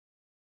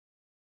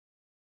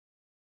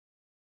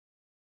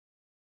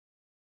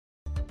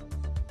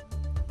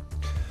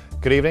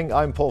Good evening,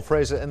 I'm Paul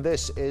Fraser and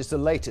this is the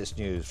latest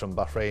news from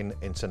Bahrain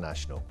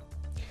International.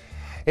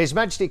 His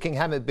Majesty King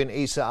Hamad bin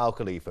Isa Al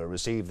Khalifa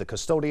received the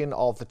custodian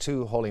of the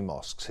two holy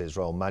mosques, His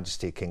Royal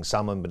Majesty King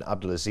Salman bin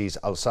Abdulaziz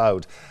Al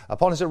Saud,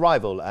 upon his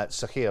arrival at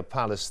Sakhir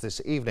Palace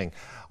this evening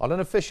on an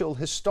official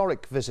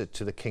historic visit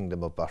to the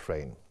Kingdom of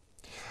Bahrain.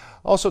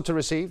 Also to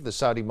receive the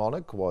Saudi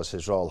monarch was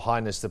His Royal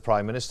Highness the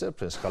Prime Minister,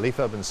 Prince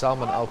Khalifa bin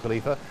Salman Al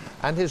Khalifa,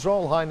 and His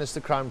Royal Highness the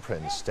Crown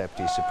Prince,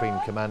 Deputy Supreme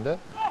Commander,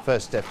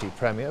 First Deputy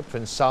Premier,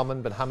 Prince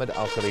Salman bin Hamad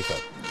Al Khalifa.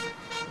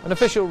 An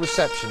official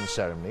reception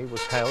ceremony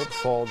was held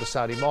for the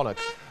Saudi monarch,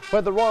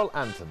 where the royal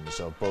anthems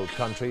of both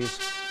countries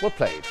were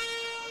played.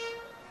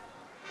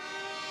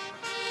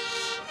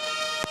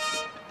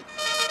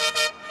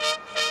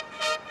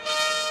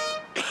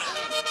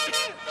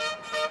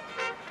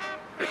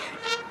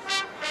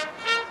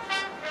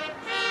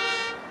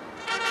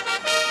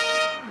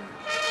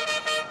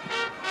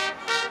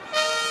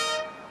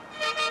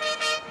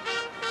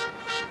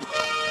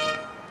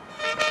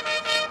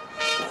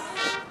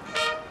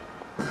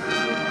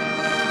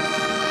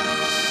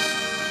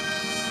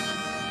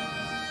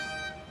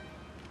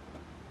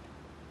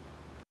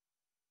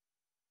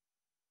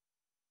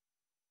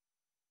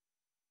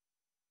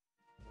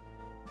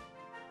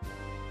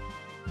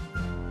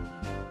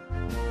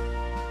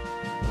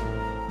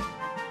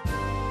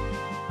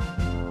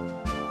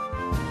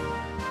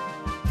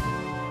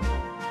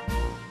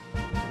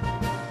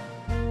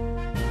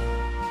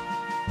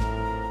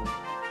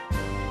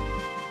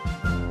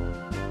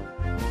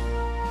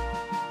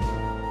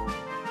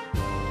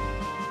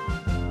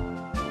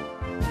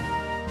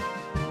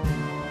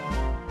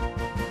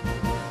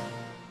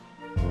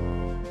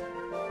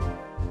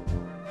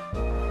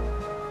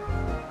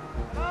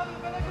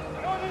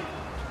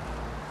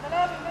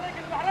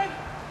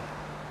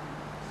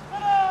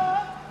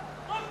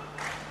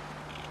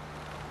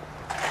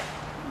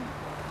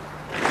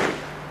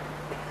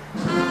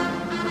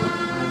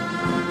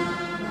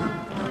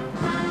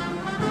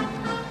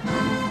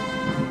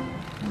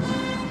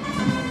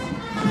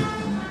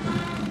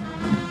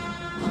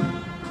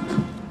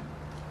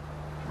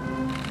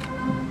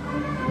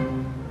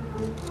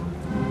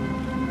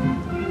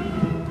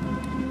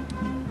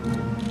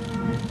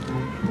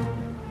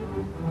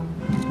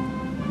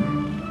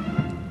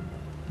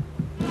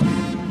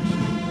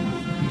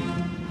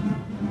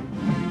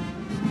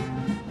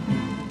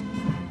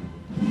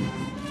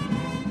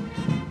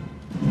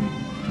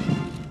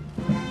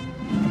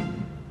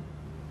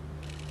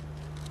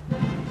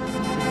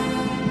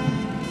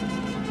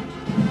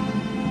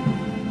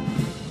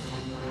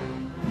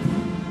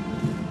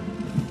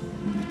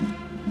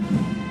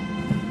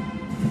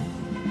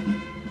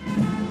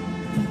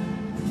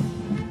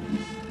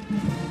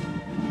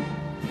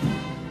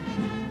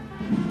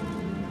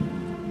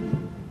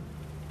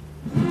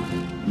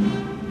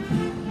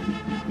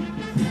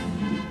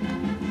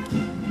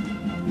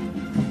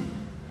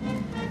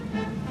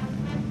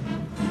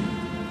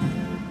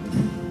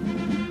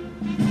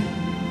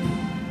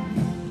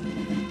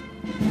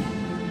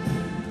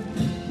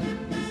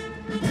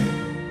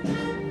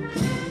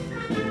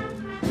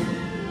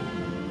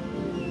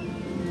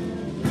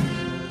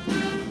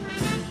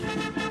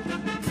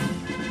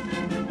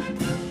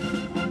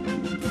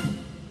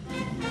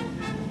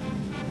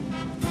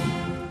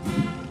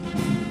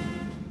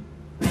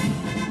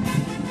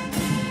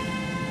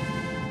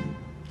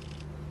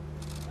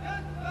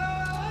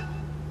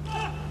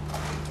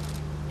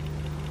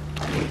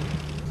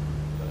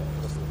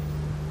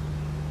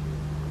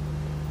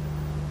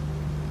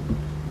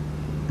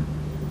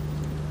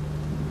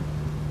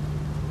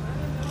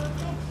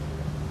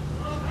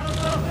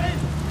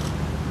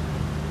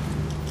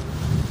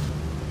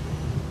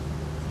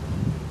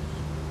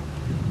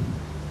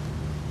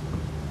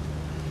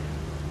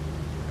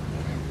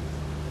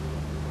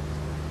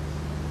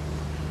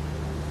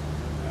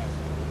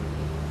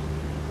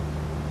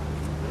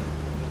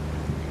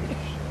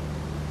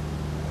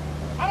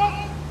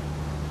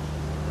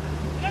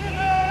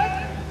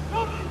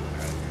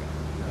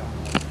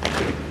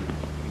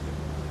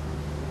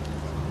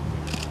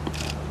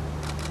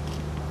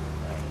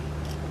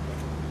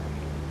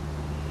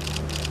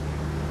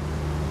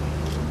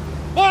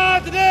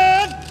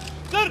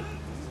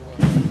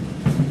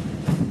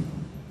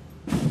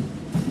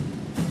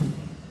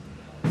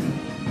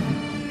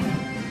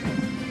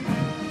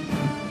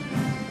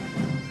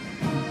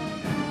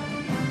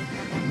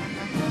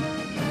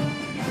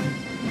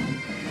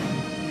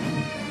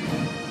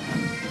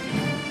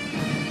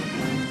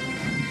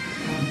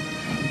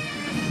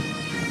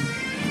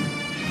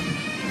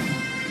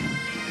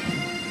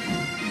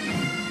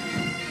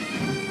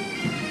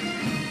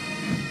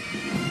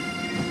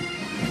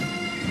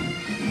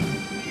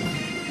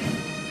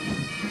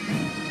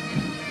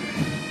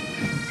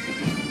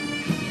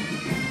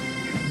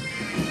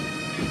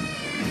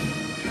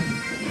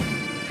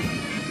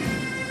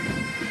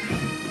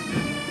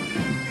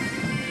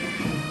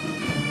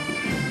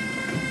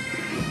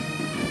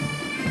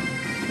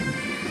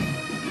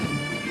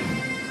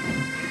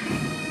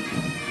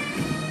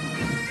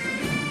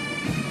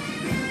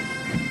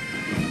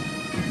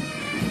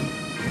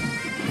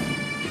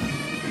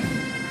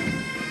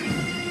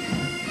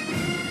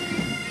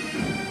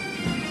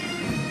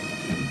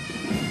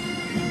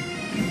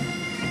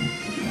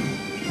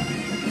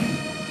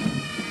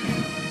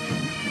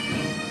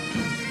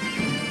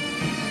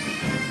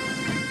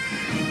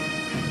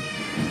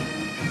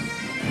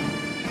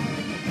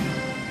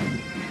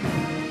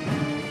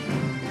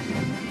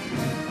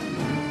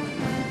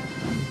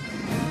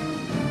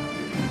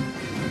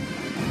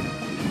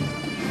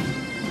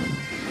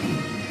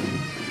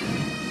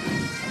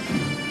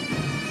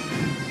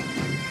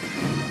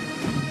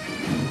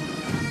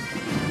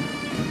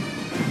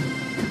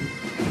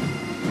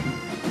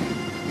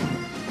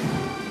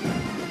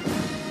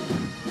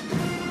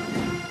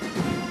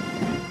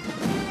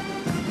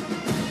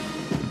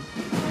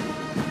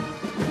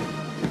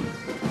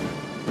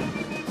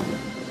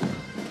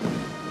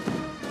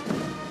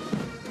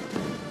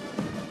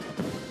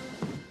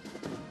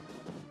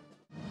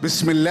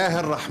 بسم الله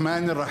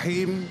الرحمن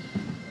الرحيم،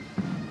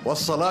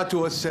 والصلاة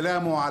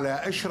والسلام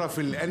على أشرف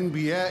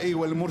الأنبياء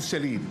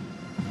والمرسلين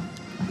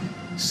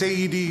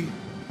سيدي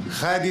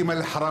خادم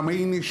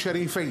الحرمين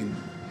الشريفين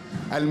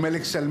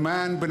الملك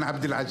سلمان بن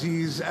عبد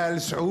العزيز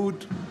آل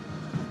سعود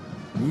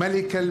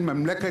ملك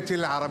المملكة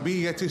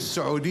العربية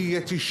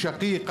السعودية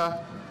الشقيقة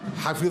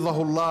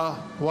حفظه الله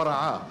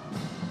ورعاه،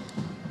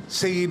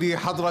 سيدي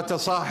حضرة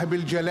صاحب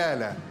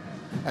الجلالة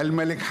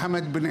الملك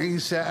حمد بن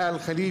عيسى آل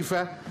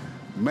خليفة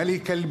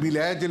ملك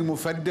البلاد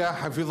المفدى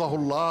حفظه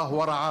الله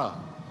ورعاه،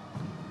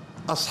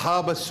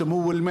 أصحاب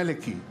السمو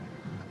الملكي،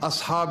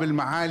 أصحاب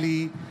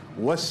المعالي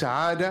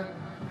والسعادة،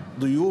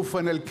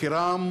 ضيوفنا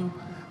الكرام،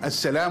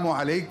 السلام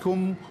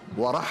عليكم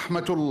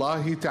ورحمة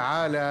الله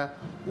تعالى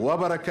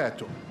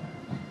وبركاته.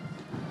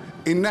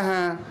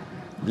 إنها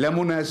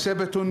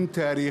لمناسبة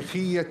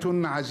تاريخية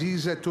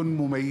عزيزة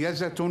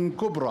مميزة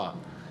كبرى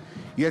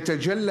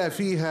يتجلى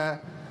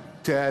فيها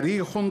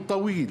تاريخ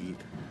طويل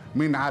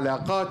من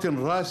علاقات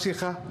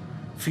راسخة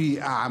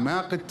في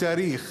أعماق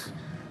التاريخ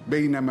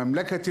بين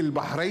مملكة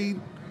البحرين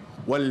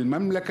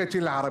والمملكة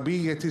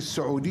العربية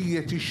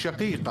السعودية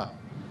الشقيقة،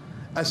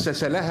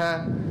 أسس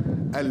لها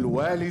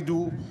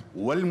الوالد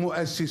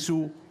والمؤسس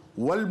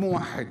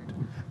والموحد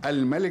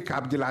الملك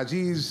عبد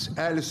العزيز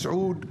آل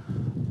سعود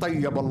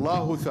طيب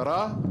الله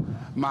ثراه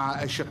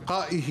مع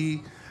أشقائه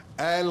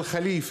آل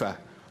خليفة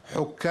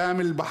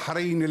حكام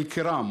البحرين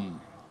الكرام.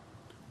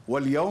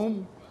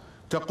 واليوم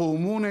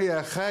تقومون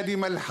يا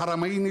خادم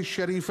الحرمين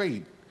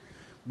الشريفين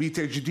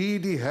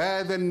بتجديد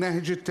هذا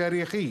النهج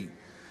التاريخي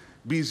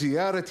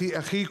بزيارة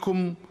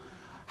أخيكم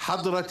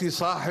حضرة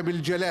صاحب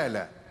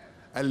الجلالة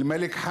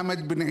الملك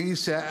حمد بن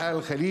عيسى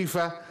آل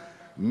خليفة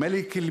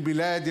ملك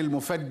البلاد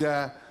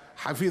المفدى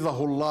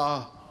حفظه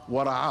الله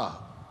ورعاه،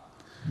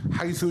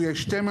 حيث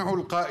يجتمع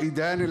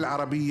القائدان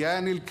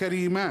العربيان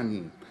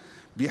الكريمان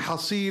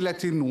بحصيلة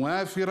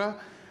وافرة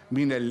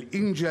من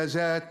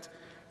الإنجازات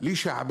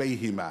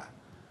لشعبيهما.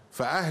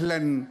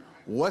 فأهلا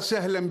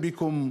وسهلا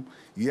بكم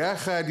يا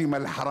خادم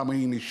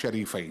الحرمين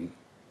الشريفين.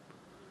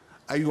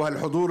 أيها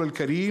الحضور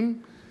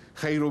الكريم،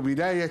 خير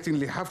بداية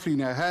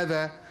لحفلنا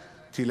هذا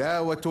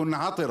تلاوة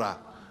عطرة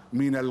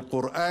من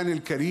القرآن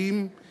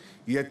الكريم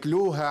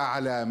يتلوها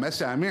على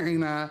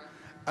مسامعنا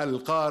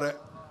القارئ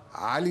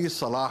علي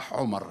صلاح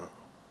عمر.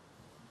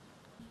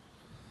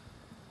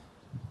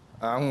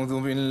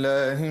 أعوذ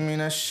بالله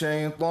من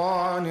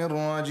الشيطان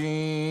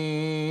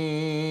الرجيم.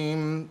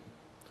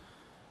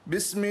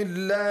 بسم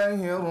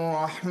الله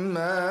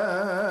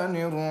الرحمن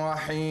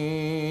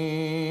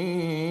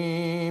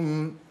الرحيم.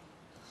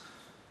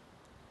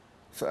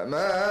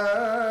 فما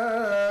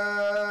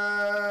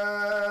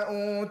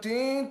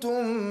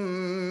أوتيتم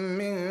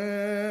من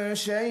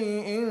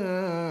شيء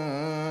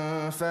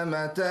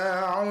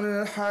فمتاع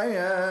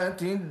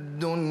الحياة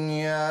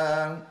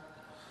الدنيا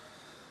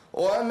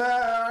وما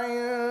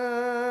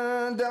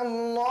عند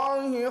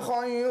الله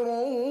خير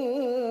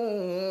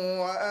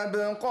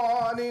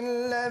وأبقى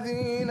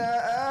للذين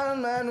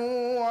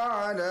آمنوا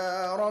وعلى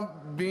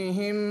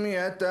ربهم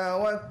يتوكلون.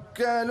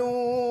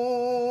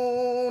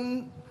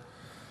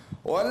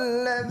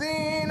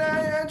 والذين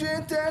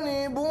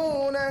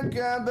يجتنبون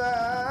كبائر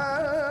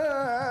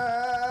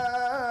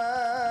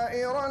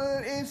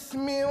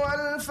الإثم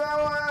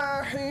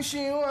والفواحش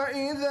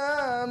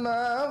وإذا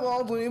ما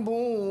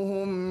غضبوا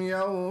هم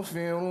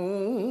يغفرون.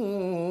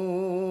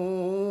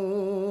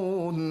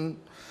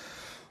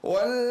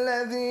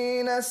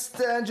 والذين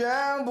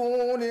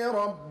استجابوا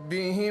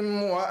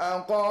لربهم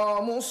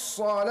وأقاموا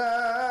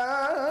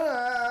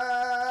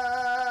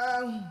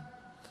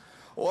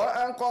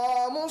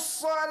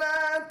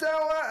الصلاة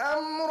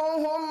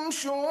وأمرهم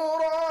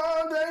شورى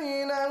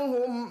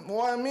بينهم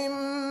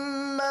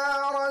ومما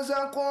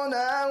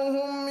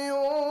رزقناهم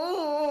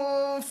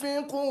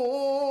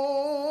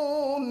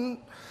ينفقون.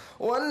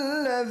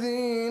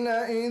 والذين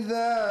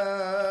إذا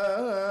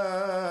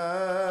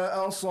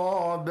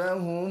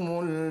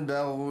أصابهم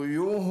البغي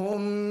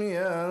هم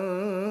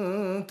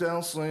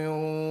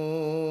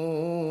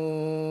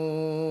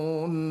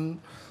ينتصرون.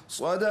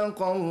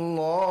 صدق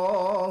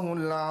الله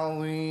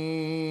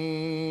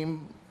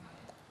العظيم.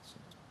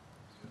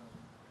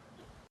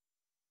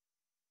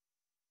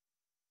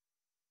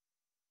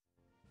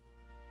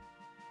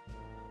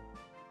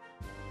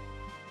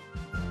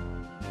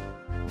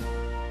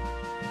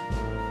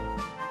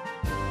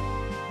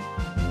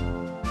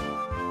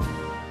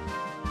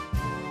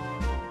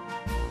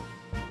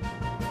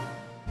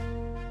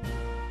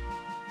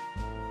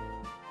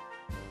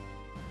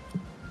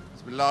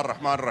 بسم الله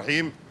الرحمن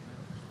الرحيم.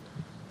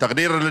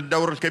 تقديرا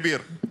للدور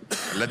الكبير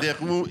الذي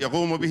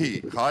يقوم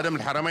به خادم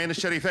الحرمين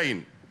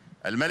الشريفين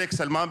الملك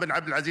سلمان بن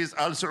عبد العزيز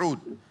آل سعود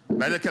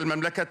ملك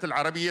المملكة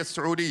العربية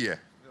السعودية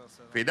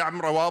في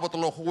دعم روابط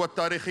الأخوة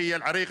التاريخية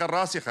العريقة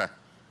الراسخة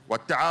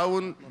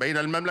والتعاون بين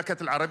المملكة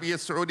العربية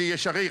السعودية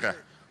الشقيقة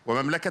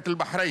ومملكة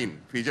البحرين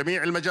في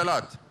جميع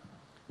المجالات،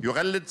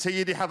 يغلد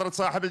سيدي حضرة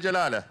صاحب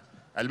الجلالة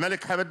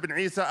الملك حمد بن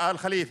عيسى آل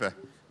خليفة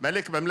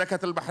ملك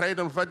مملكة البحرين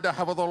المفدى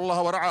حفظه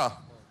الله ورعاه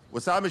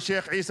وسام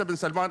الشيخ عيسى بن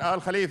سلمان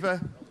آل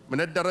خليفة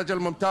من الدرجة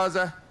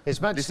الممتازة His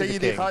Majesty the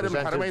لسيدي King خادم presented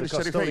الحرمين the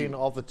custodian الشريفين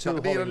of the two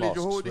holy تقديرا mosques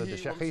لجهوده with the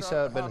Sheikh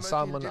Isa ومساهمة bin قامته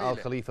Salman Al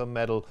الجليلة. Khalifa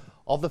Medal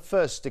of the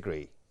first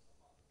degree.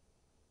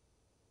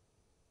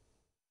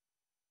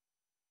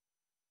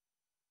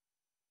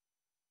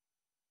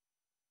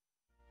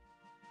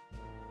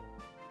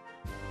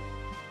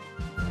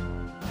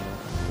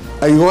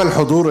 أيها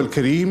الحضور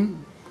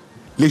الكريم،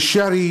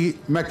 للشعر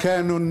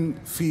مكان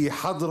في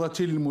حضرة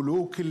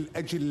الملوك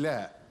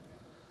الأجلاء،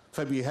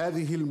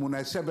 فبهذه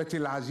المناسبة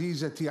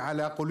العزيزة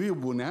على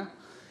قلوبنا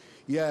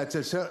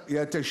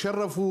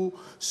يتشرف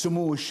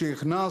سمو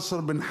الشيخ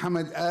ناصر بن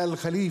حمد آل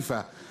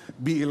خليفة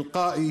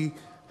بإلقاء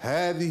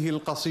هذه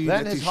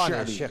القصيدة Then His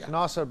Highness الشعرية. Sheikh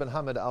Nasser bin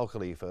Hamad Al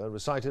Khalifa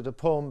recited a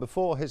poem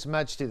before His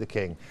Majesty the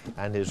King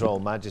and His Royal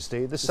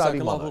Majesty the Saudi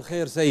مساك الله monarch.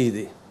 بالخير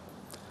سيدي.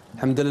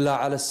 الحمد لله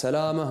على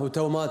السلامة،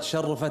 وتوما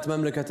تشرفت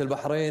مملكة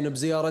البحرين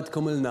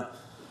بزيارتكم لنا.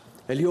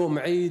 اليوم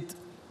عيد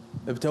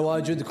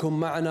بتواجدكم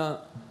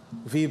معنا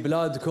في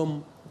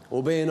بلادكم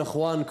وبين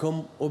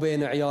اخوانكم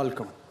وبين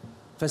عيالكم،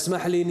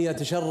 فاسمح لي اني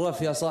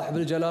اتشرف يا صاحب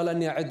الجلالة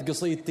اني اعد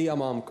قصيدتي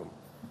امامكم.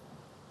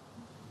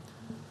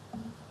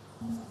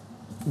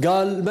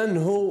 قال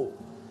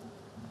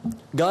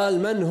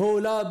من هو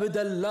لابد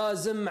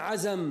اللازم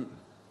عزم،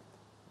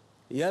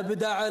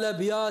 يبدع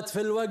الابيات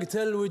في الوقت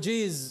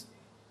الوجيز،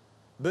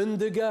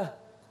 بندقه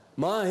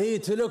ما هي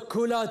تلك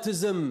ولا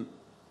تزم،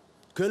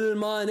 كل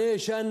ما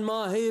نيشن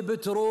ما هي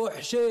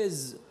بتروح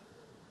شيز،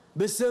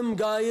 باسم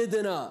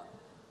قايدنا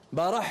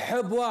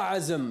برحب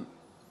واعزم،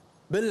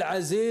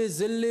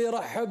 بالعزيز اللي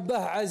رحب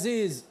به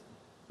عزيز،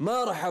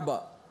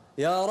 مرحبا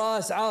يا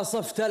راس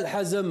عاصفة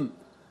الحزم،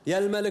 يا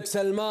الملك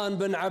سلمان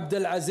بن عبد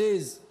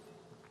العزيز.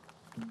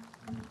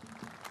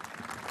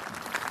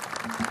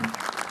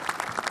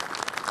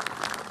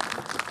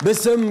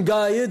 باسم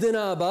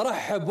قايدنا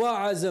برحب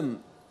واعزم،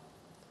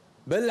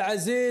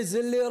 بالعزيز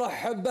اللي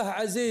رحب به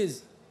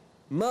عزيز،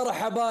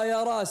 مرحبا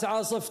يا راس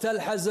عاصفة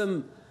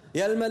الحزم،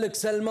 يا الملك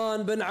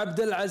سلمان بن عبد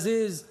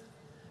العزيز.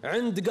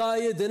 عند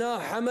قايدنا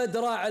حمد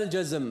راعي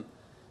الجزم،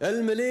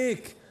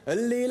 المليك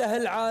اللي له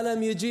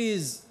العالم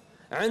يجيز،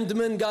 عند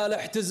من قال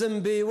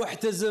احتزم بي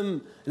واحتزم،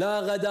 لا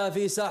غدا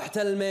في ساحة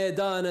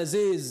الميدان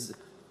أزيز.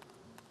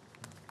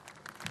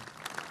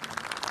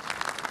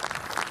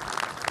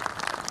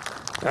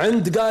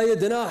 عند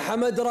قايدنا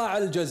حمد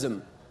راعي الجزم،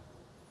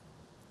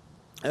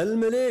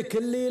 المليك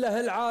اللي له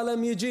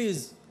العالم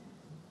يجيز،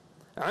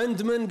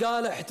 عند من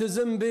قال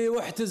احتزم بي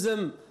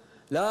واحتزم،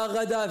 لا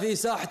غدا في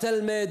ساحة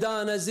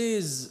الميدان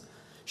أزيز.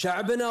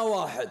 شعبنا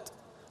واحد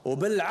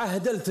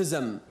وبالعهد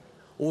التزم،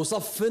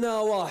 وصفنا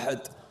واحد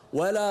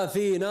ولا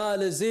فينا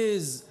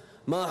لزيز،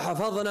 ما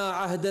حفظنا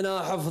عهدنا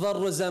حفظ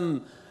الرزم،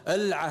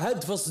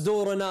 العهد في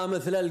صدورنا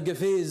مثل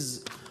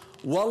القفيز.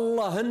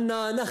 والله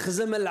إنا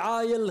نخزم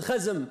العايل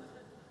خزم،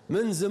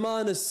 من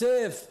زمان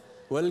السيف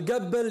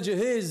والقب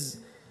الجهيز،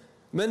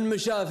 من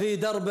مشى في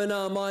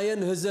دربنا ما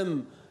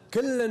ينهزم،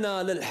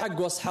 كلنا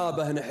للحق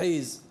واصحابه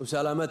نحيز.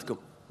 وسلامتكم.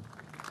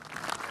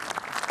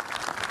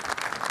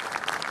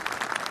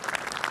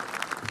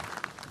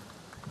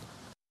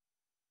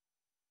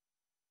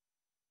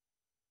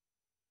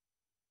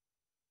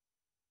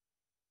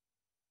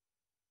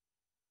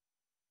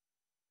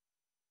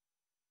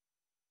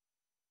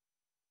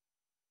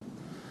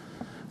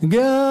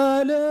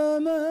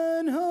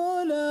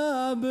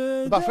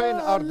 Bahrain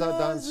Arda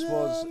dance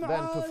was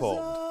then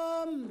performed.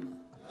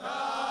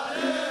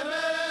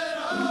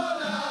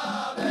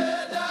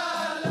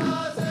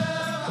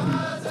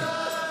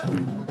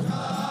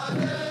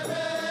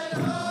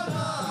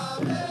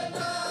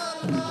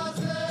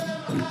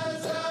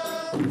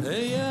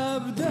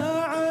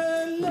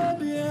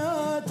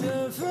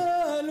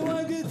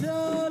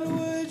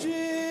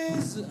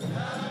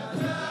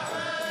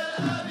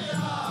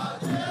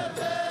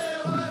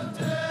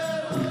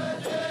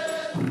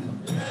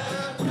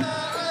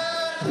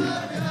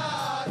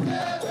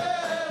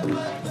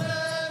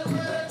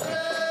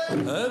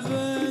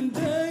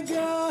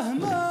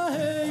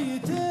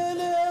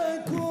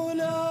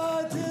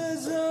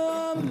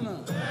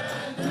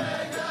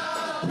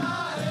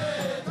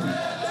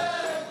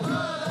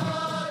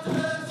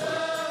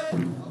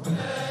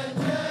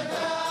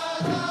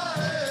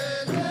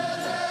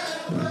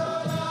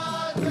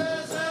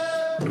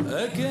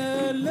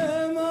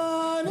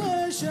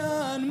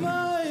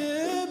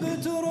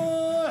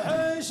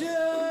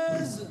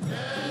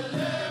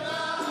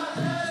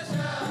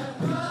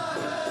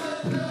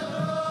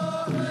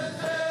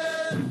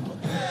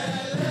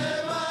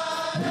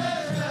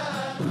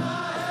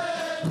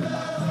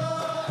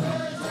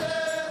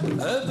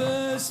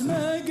 باسم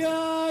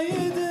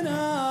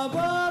قايدنا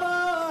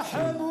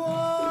برحب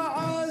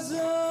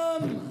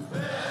وعزم،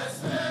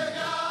 باسم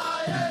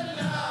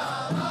قايدنا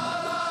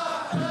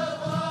برحب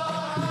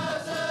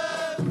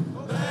وعزم،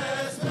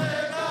 باسم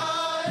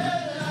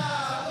قايدنا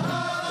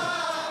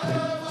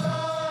برحب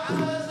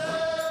وعزم،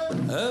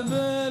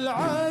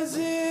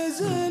 بالعزيز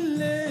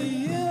اللي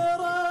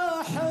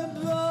يرحب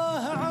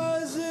به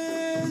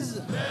عزيز،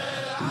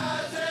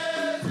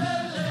 بالعزيز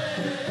اللي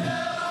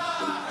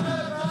يرحب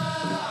به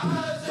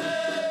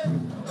عزيز،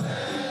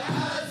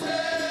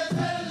 بالعزيز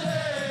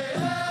اللي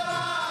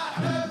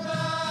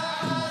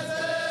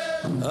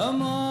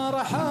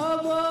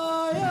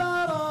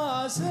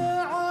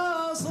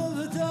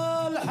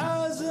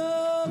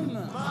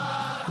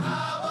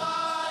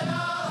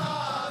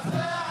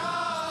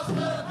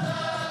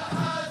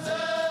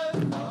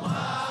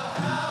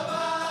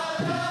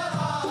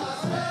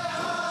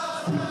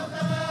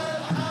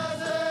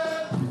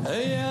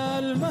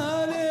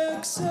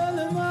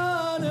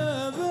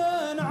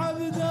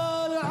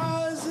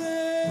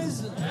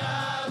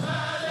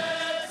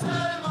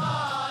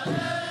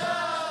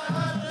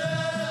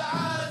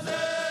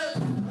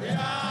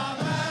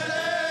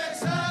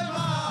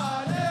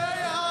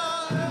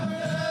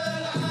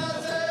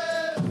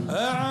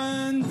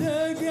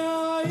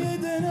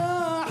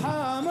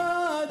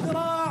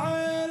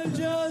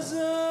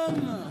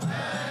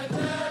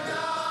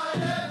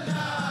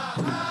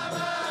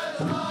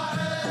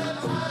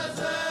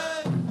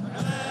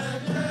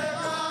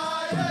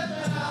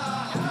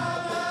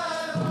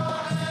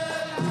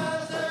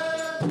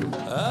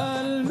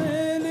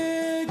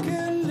الملك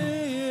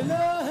اللي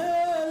له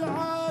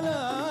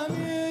العالم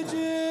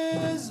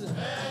يجيز،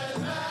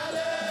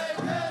 الملك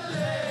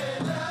اللي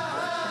له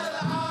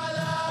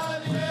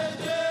العالم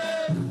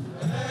يجيز،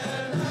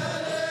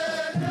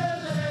 الملك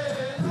اللي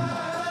له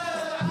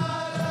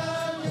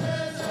العالم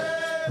يجيز.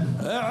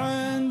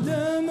 عند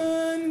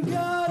من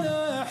قال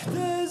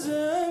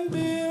احتزم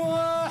بي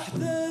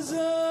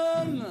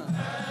واحتزم،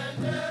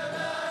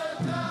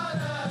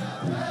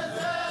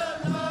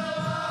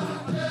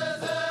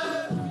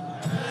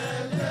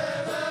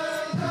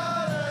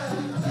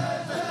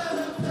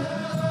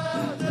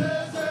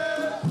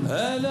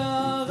 لا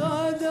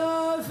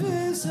غدا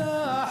في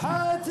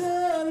ساحة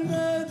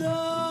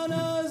الميدان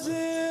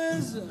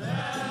عزيز،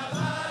 لا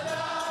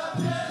غدا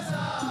في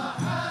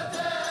ساحة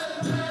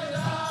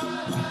الميدان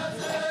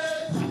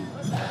عزيز،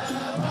 لا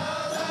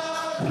غدا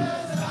في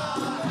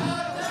ساحة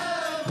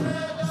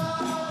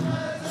الميدان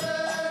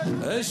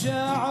عزيز.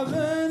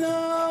 شعبنا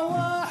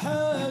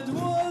واحد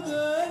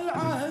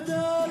وبالعهد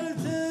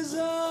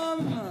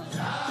التزم،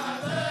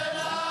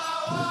 شعبنا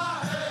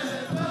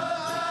واحد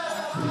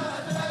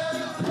وبالعهد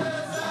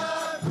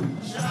التزم،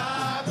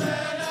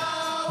 شعبنا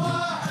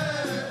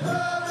واحد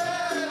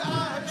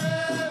وبالعهد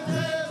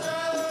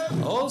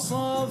التزم.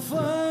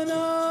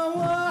 وصفنا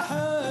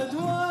واحد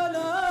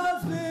ولا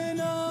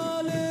فينا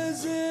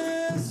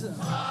لزيز،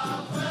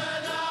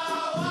 صفنا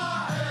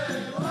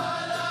واحد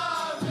ولا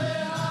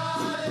فينا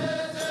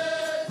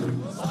لزيز،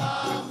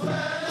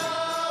 صفنا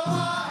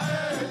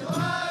واحد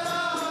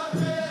ولا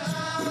فينا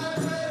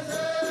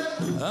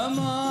لزيز.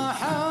 ما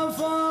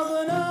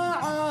حفظنا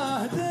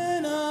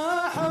عهدنا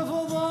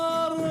حفظ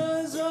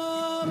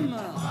الرزم،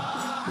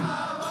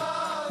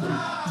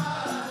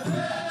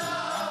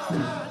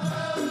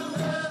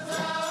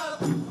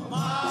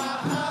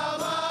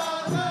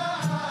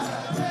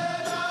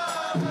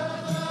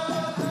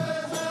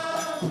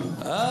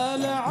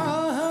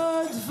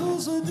 العهد في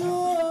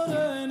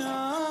صدورنا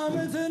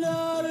مثل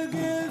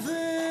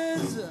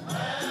القفيز،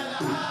 العهد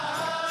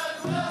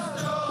في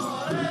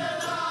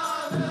صدورنا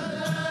مثل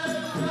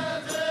القفيز،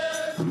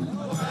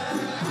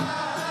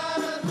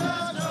 والعهد في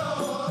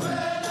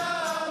صدورنا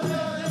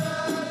مثل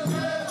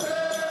القفيز.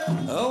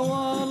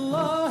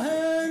 والله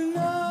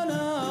إننا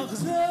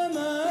نخزم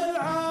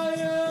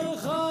العاير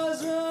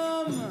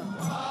خازم،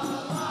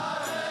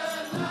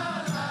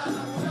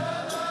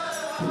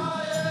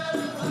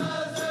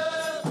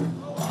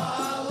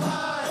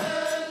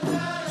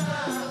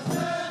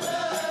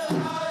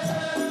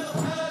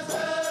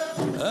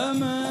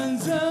 من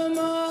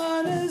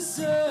زمان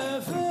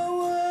السيف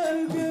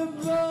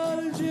والقبل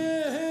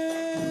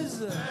جهيز،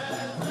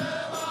 من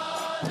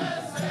زمان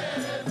السيف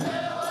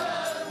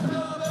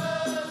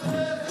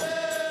والقبل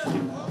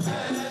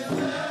جهيز،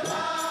 من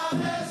زمان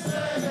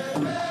السيف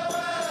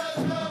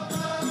والقبل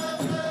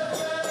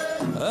جهيز.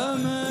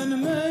 من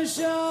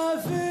مشى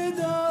في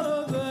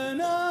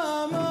دربنا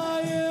ما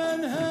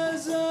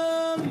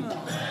ينهزم،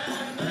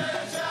 من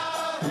مشى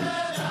في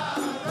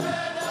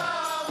دربنا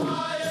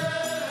ما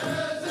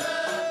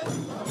ينهزم،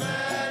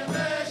 من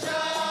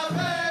مشى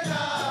في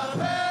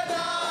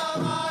دربنا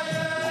ما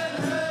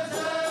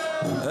ينهزم.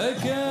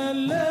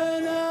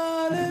 كلنا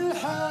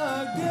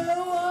للحق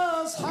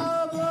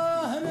واصحابه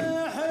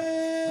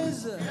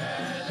نحيز،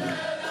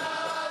 كلنا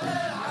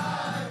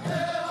للحق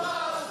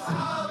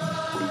واصحابه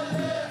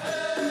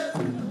نحيز،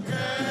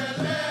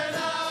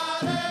 كلنا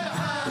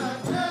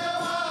للحق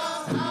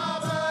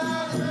واصحابه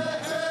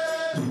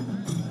نحيز.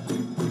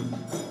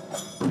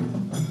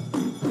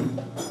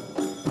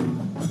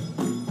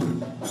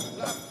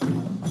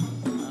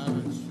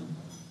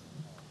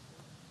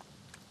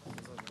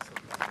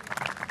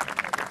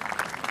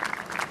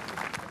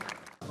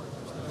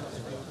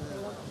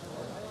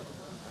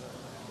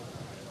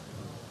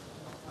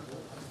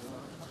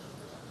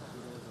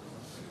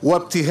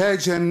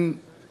 وابتهاجا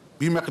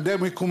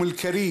بمقدمكم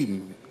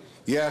الكريم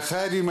يا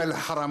خادم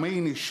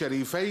الحرمين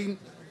الشريفين،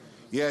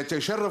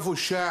 يتشرف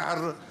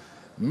الشاعر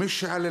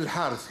مشعل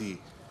الحارثي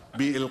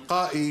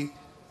بإلقاء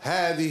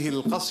هذه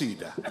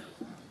القصيدة.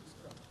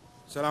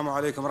 السلام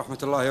عليكم ورحمة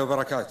الله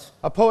وبركاته.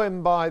 A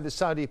poem by the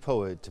Saudi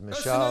poet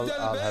Mishal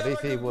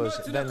al-Harithi was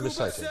then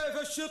recited.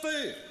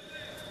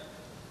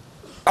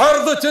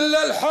 عرضة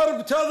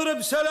للحرب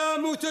تضرب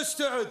سلام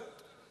وتستعد،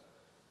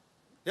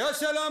 يا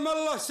سلام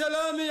الله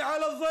سلامي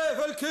على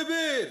الضيف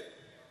الكبير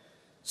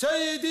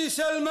سيدي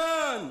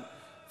سلمان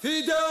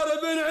في دار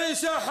بن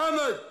عيسى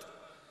حمد،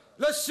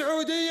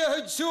 للسعودية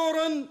جسور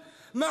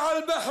مع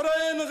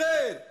البحرين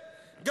غير،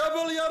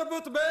 قبل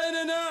يربط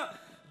بيننا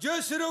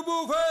جسر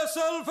ابو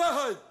فيصل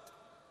فهد.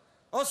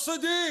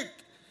 الصديق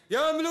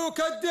يا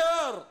ملوك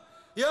الدار،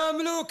 يا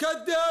ملوك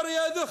الدار،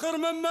 يا ذخر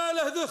من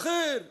ماله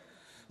ذخير،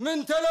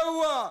 من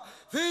تلوى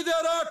في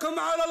ذراكم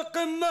على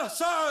القمة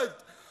صعد.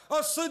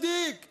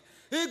 الصديق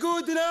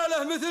يقودنا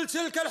له مثل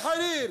سلك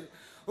الحرير،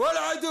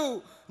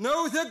 والعدو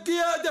نوثق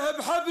قياده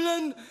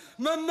بحبل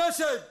من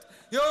مسد.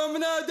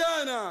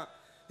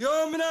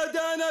 يوم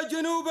نادانا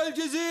جنوب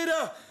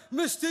الجزيرة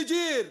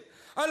مستجير،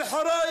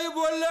 الحرايب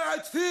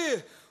ولعت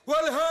فيه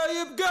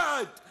والهايب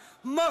قعد،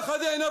 ما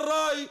خذينا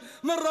الراي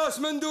من راس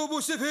مندوب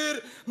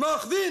وسفير، ما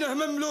أخذينه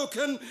من ملوك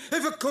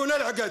يفكون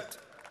العقد.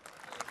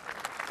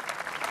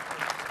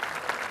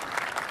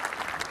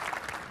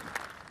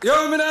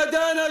 يوم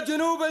نادانا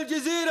جنوب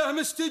الجزيرة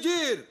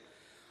مستجير،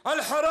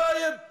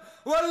 الحرايب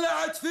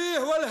ولعت فيه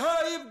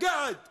والهايب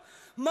قعد،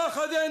 ما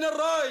خذينا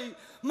الراي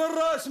من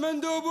راس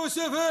مندوب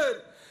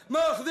وسفير،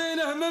 ما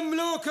أخذينه من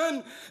ملوك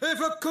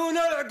يفكون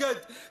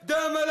العقد.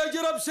 دام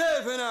الأجرب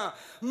سيفنا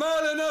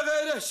ما لنا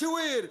غيره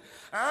شوير،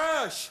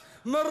 عاش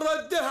من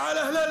رده على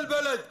أهل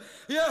البلد.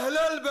 يا أهل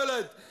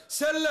البلد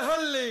سله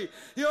اللي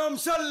يوم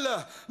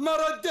سله ما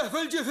رده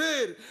في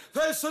الجفير،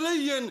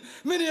 فيصلي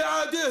من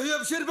يعاديه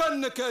يبشر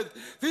بالنكد.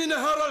 في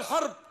نهار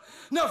الحرب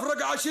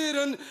نفرق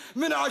عشير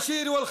من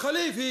عشير،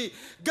 والخليفي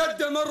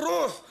قدم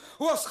الروح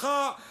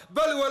واسخى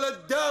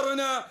بالولد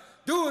دارنا.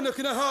 دونك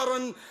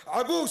نهارا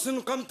عبوس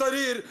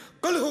قمطرير،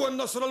 قل هو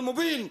النصر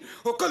المبين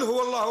وقل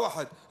هو الله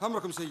أحد.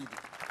 أمركم سيدي.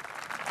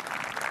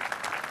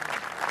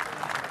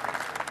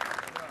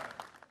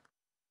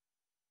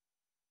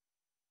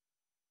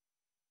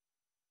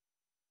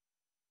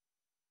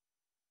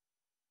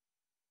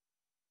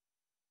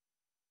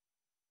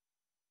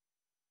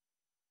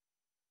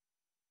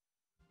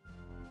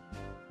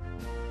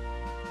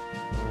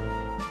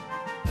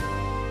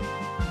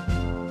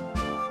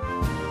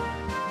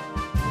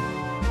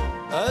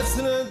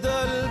 أسند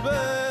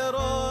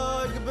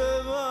البيرق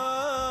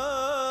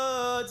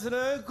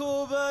بمتنك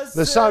وبس.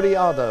 The Saudi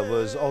Ada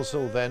was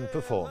also then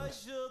performed.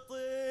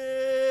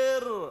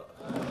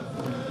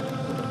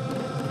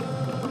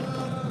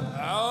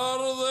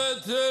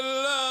 عرضة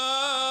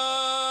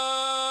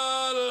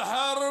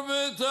الحرب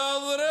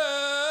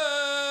تضرب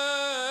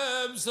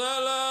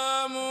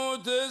سلام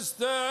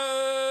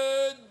وتستعد.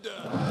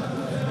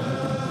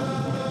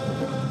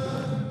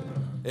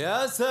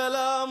 يا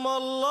سلام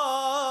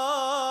الله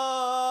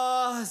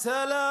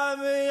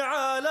سلامي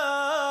على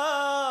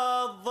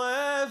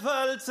الضيف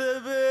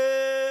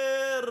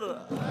التبير.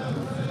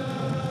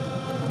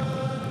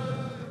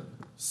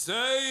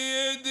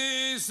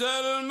 سيدي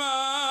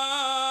سلمان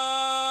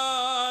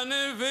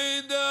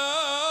في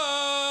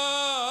دار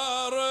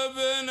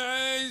بن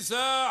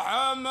عيسى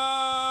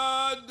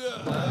حماد.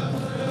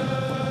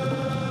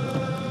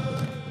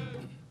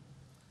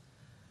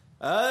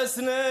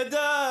 أسند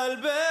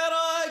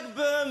البرق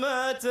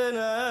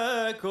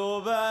بمتنك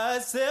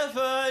وبالسيف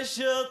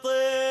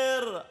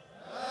الشطير.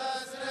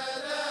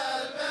 أسند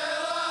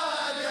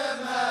البرق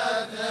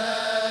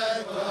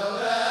بمتنك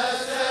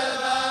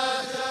وبالسيف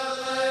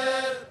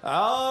الشطير.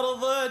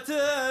 عرضة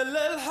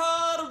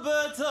للحرب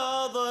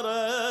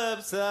تضرب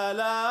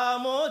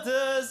سلام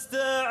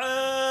وتستعد.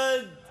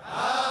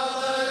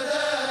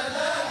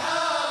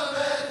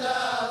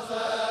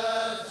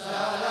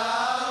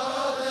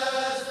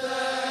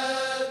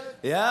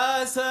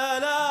 يا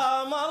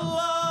سلام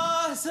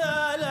الله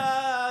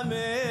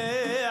سلامي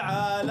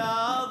على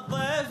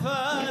الضيف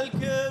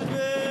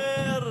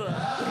الكبير.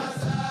 يا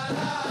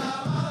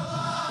سلام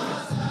الله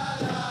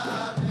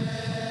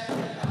سلامي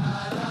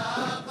على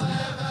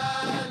الضيف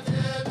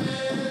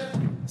الكبير.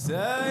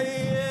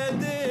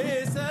 سيدي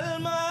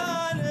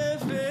سلمان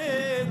في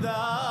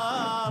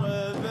دار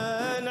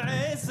بن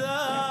عيسى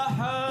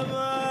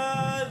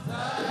حمد.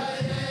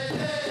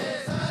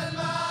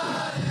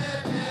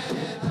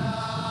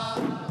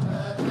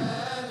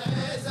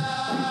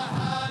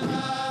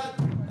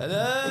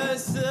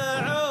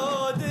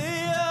 للسعودية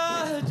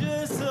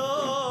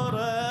جسور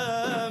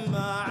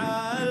مع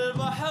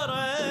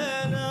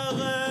البحرين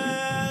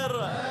غير.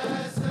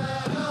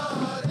 للسعودية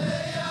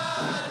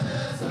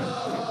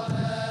جسور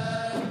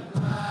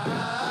مع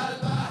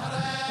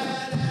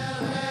البحرين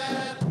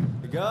غير.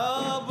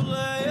 قبل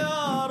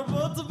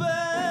يربط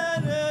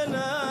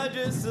بيننا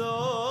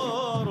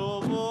جسور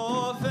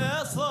وابو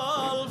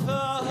فيصل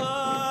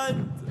فهد.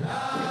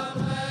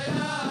 قبل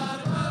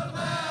يربط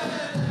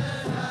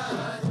بيننا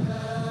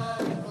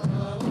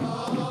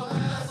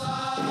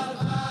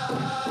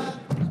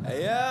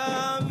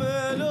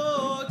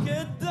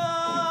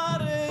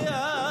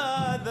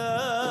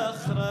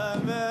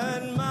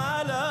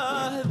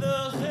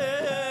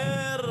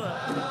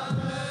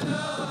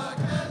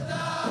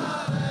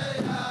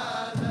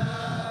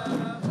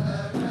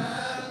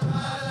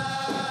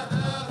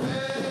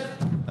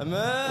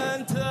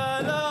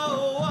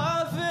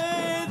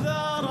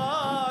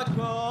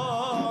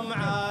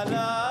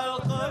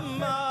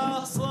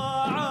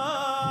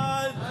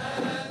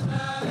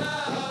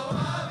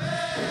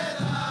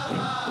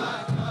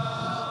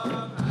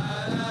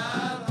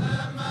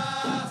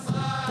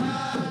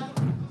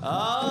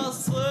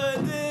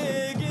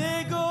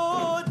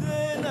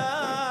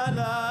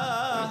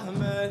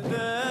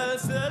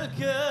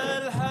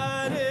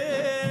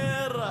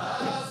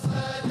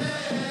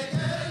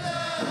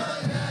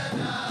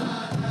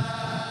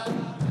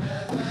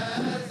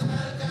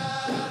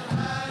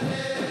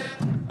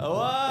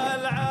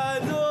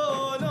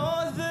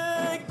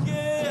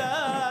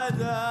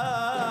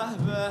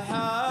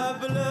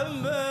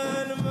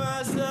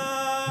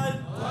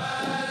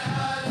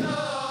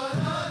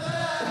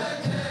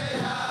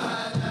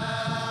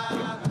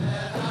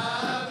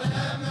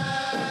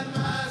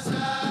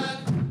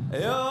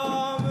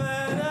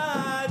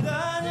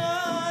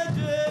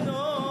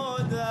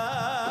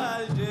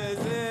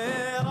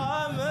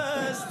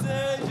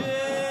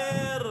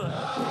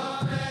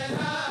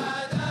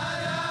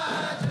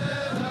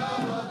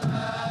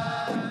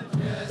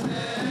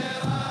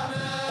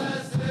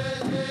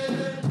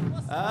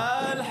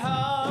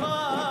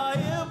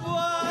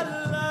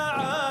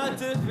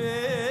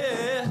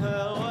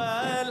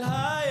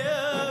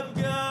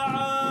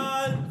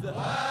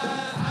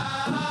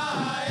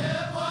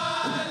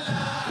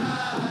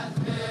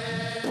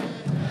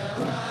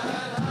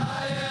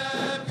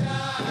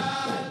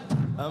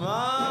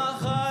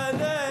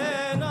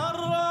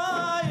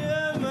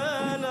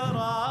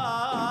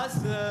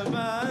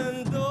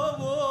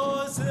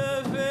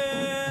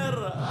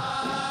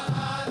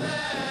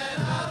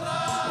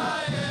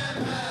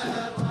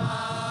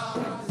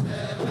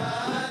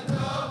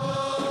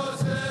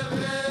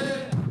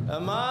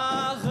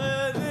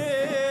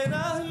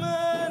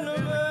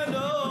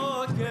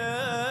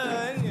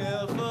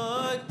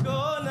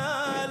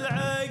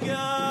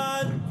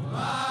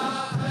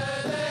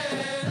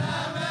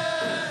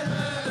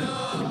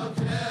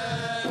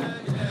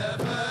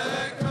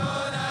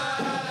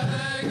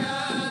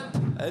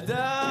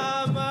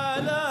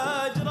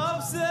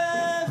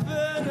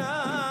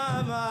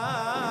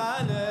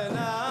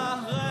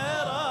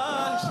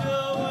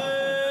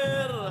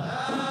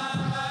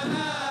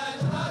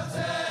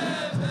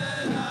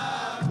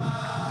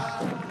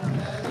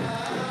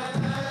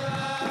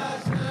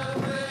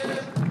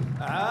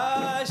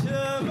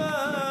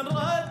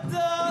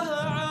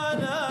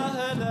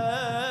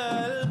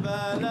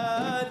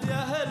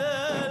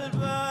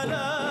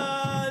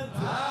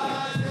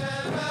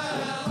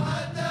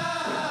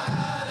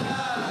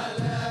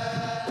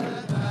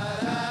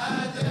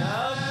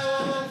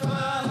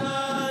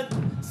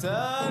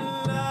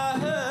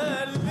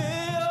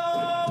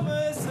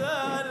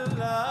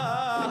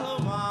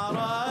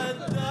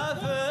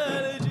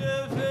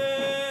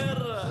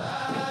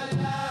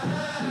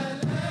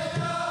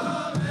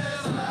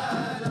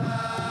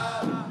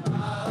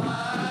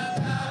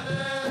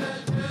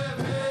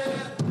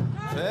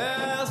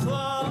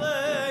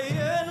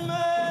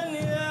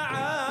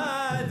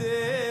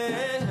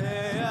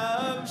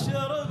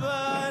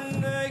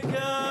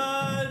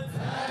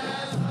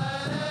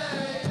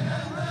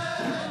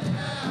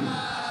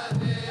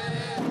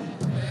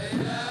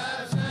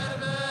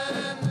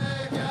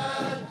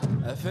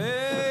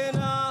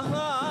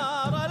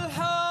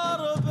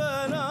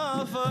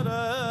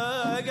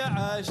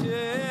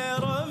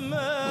عشير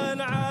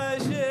من عشير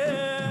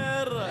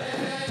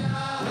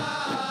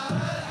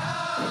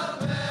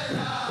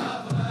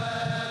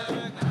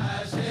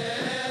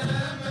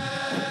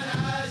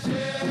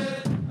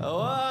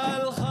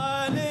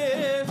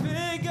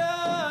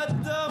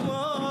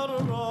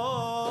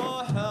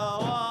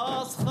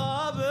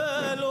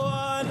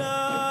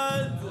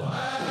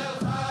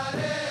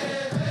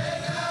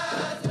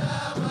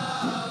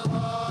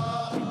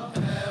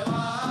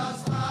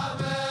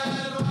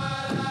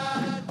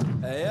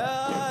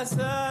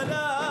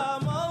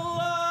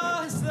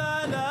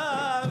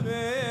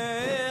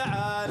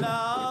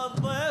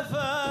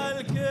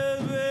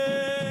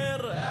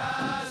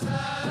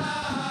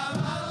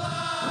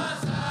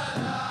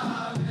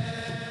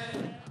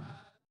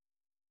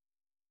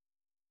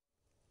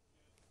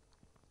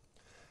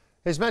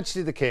His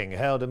Majesty the King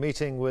held a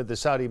meeting with the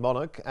Saudi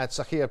monarch at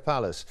Sakhir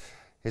Palace.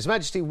 His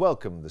Majesty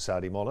welcomed the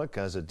Saudi monarch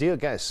as a dear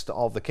guest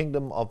of the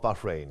Kingdom of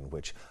Bahrain,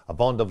 which a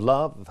bond of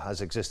love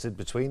has existed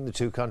between the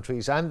two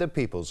countries and their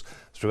peoples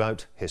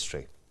throughout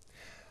history.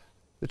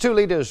 The two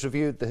leaders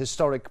reviewed the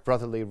historic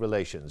brotherly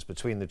relations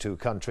between the two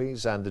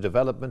countries and the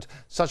development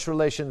such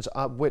relations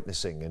are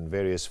witnessing in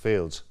various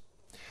fields.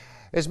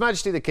 His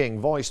Majesty the King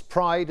voiced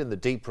pride in the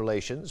deep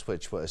relations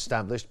which were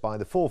established by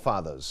the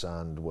forefathers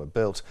and were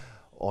built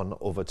on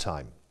over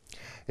time.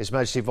 His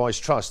Majesty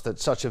voiced trust that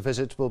such a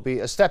visit will be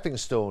a stepping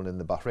stone in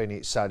the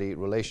Bahraini-Saudi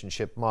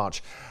relationship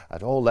march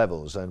at all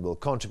levels and will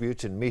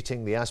contribute in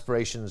meeting the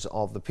aspirations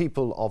of the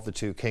people of the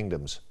two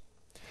kingdoms.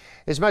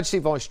 His Majesty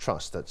voiced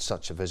trust that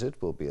such a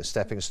visit will be a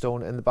stepping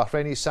stone in the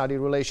Bahraini-Saudi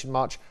relation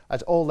march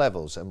at all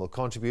levels and will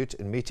contribute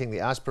in meeting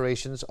the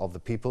aspirations of the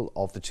people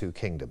of the two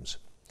kingdoms.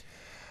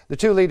 The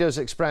two leaders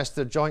expressed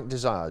their joint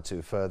desire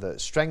to further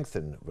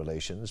strengthen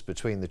relations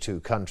between the two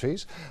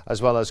countries,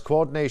 as well as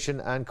coordination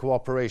and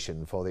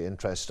cooperation for the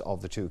interest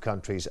of the two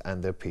countries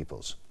and their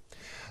peoples.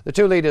 The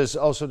two leaders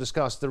also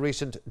discussed the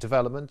recent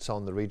developments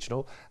on the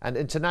regional and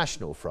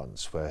international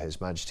fronts, where His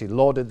Majesty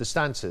lauded the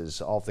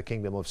stances of the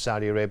Kingdom of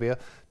Saudi Arabia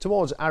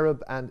towards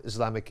Arab and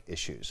Islamic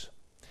issues.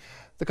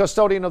 The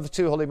custodian of the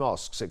two holy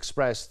mosques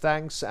expressed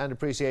thanks and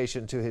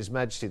appreciation to His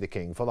Majesty the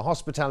King for the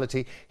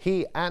hospitality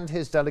he and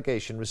his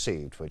delegation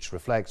received, which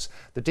reflects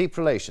the deep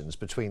relations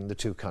between the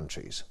two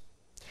countries.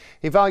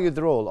 He valued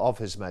the role of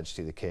His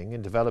Majesty the King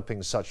in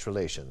developing such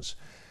relations.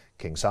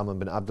 King Salman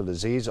bin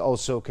Abdulaziz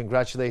also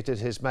congratulated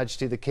His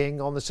Majesty the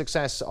King on the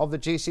success of the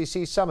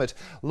GCC summit,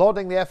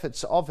 lauding the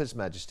efforts of His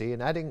Majesty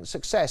in adding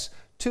success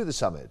to the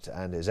summit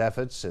and his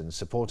efforts in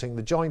supporting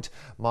the joint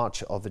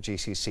march of the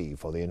GCC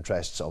for the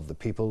interests of the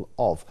people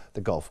of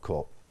the Gulf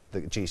Corp,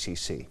 the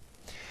GCC.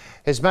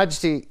 His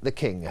Majesty the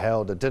King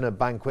held a dinner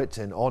banquet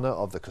in honour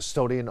of the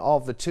custodian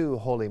of the two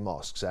holy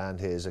mosques and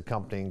his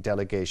accompanying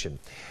delegation.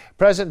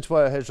 Present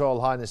were His Royal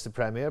Highness the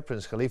Premier,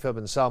 Prince Khalifa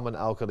bin Salman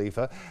Al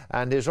Khalifa,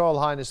 and His Royal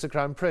Highness the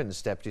Crown Prince,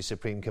 Deputy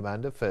Supreme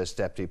Commander, First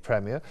Deputy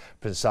Premier,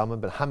 Prince Salman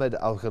bin Hamad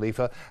Al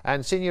Khalifa,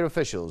 and senior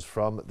officials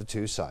from the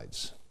two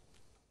sides.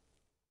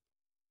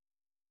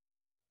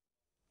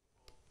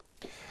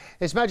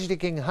 His Majesty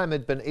King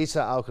Hamad bin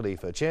Isa Al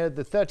Khalifa chaired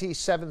the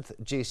 37th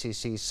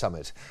GCC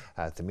Summit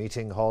at the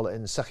meeting hall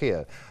in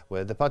Sakhir,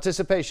 with the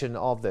participation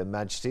of their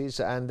Majesties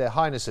and their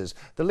Highnesses,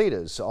 the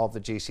leaders of the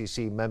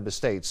GCC member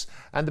states,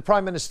 and the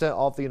Prime Minister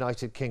of the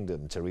United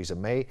Kingdom, Theresa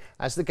May,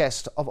 as the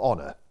guest of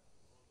honour.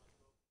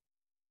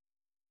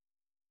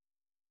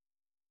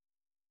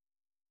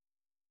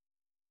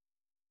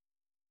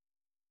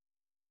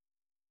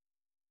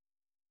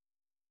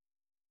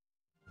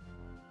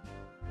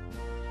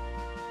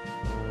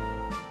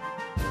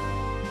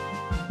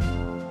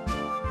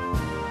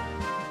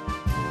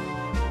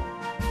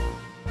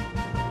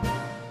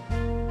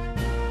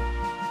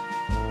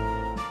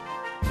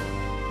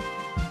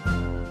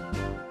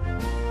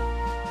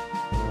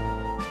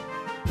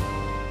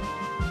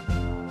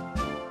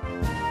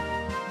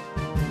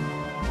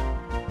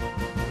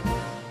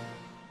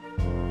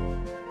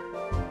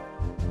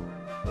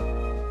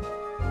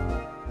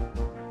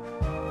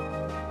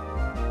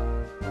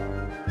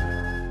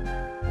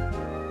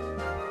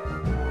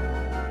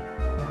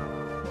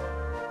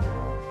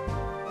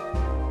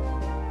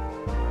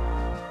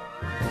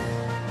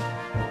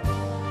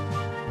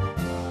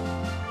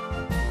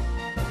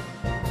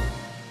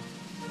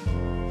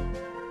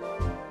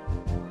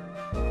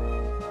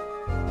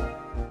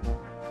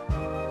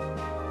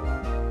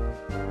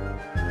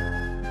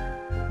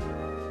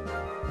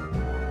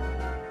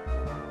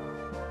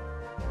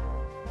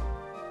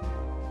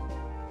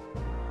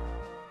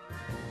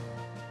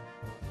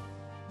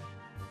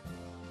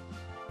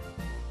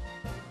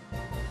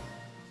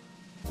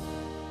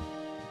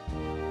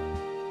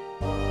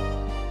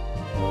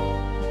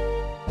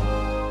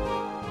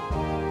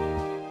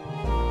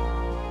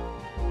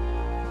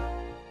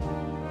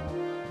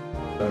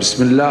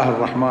 بسم الله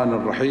الرحمن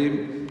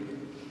الرحيم.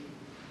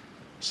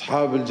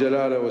 أصحاب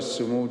الجلالة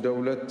والسمو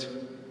دولة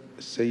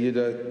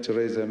السيدة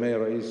تheresa ماي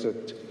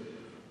رئيسة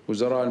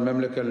وزراء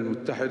المملكة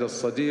المتحدة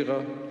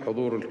الصديقة،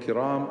 حضور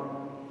الكرام،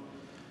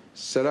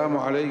 السلام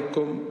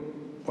عليكم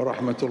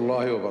ورحمة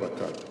الله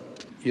وبركاته.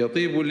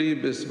 يطيب لي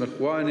باسم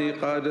إخواني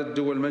قادة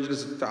دول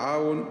مجلس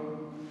التعاون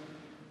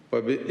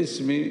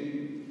وباسمي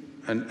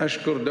أن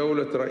أشكر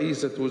دولة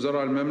رئيسة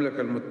وزراء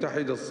المملكة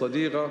المتحدة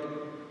الصديقة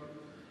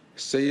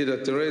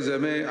السيدة تريزا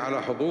ماي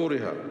على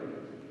حضورها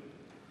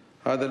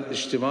هذا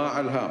الاجتماع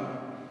الهام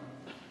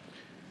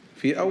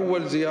في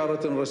أول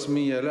زيارة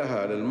رسمية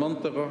لها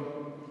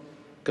للمنطقة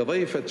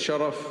كضيفة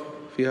شرف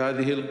في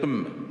هذه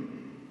القمة،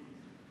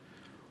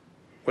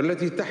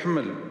 والتي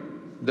تحمل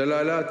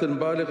دلالات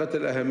بالغة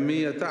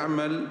الأهمية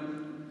تعمل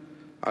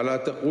على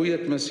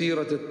تقوية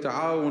مسيرة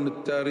التعاون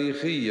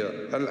التاريخية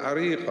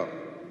العريقة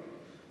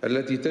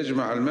التي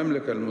تجمع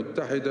المملكة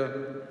المتحدة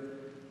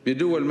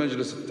بدول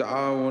مجلس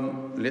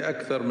التعاون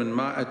لأكثر من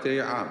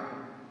 200 عام.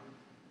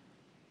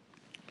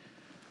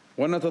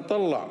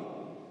 ونتطلع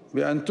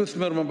بأن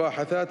تثمر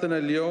مباحثاتنا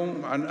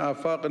اليوم عن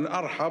آفاق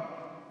أرحب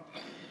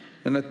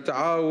من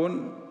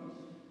التعاون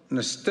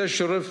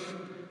نستشرف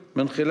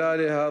من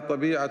خلالها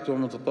طبيعة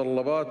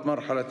ومتطلبات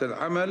مرحلة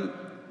العمل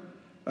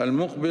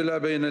المقبلة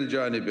بين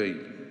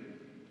الجانبين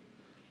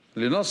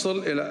لنصل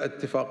إلى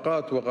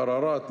اتفاقات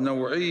وقرارات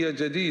نوعية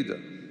جديدة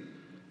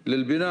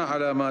للبناء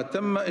على ما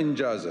تم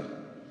إنجازه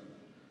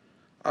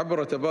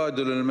عبر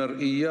تبادل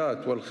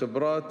المرئيات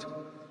والخبرات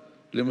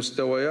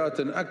لمستويات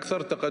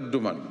أكثر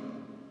تقدماً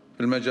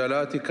في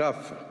المجالات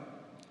كافة،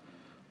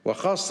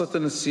 وخاصة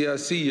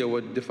السياسية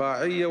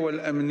والدفاعية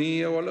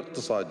والأمنية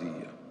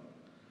والاقتصادية،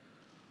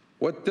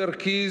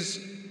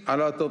 والتركيز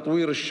على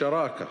تطوير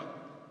الشراكة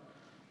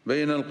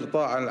بين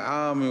القطاع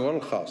العام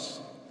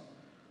والخاص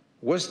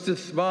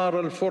واستثمار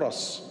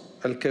الفرص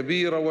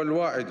الكبيرة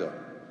والواعدة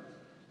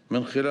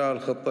من خلال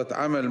خطة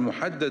عمل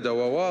محددة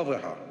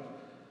وواضحة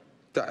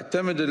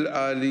تعتمد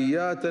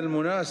الآليات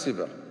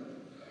المناسبة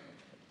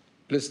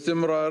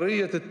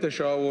لاستمرارية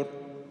التشاور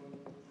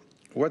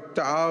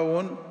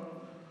والتعاون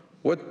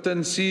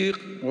والتنسيق،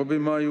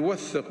 وبما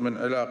يوثق من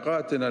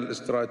علاقاتنا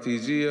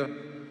الاستراتيجية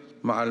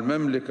مع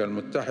المملكة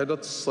المتحدة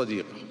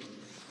الصديقة.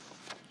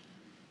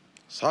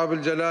 أصحاب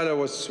الجلالة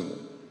والسمو،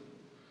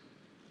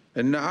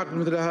 إن عقد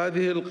مثل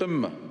هذه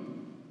القمة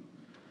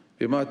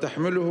بما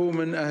تحمله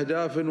من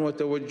أهداف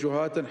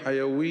وتوجهات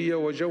حيوية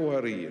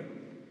وجوهرية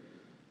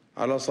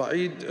على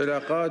صعيد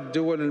علاقات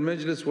دول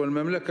المجلس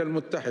والمملكة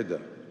المتحدة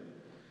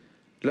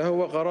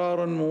لهو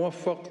قرار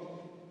موفق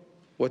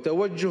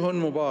وتوجه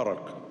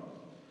مبارك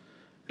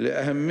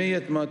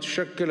لأهمية ما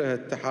تشكله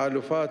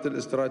التحالفات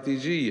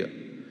الاستراتيجية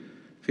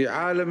في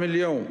عالم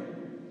اليوم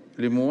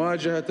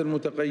لمواجهة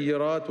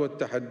المتغيرات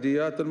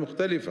والتحديات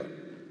المختلفة،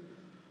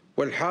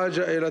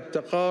 والحاجة إلى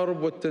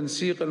التقارب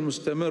والتنسيق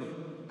المستمر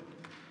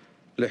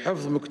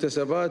لحفظ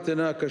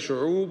مكتسباتنا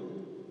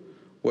كشعوب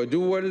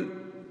ودول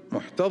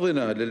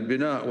محتضنة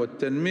للبناء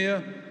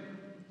والتنمية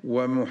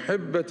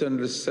ومحبة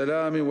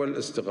للسلام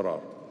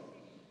والاستقرار.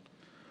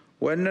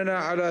 وأننا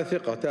على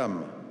ثقة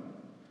تامة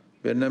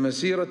بأن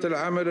مسيرة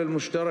العمل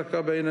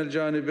المشتركة بين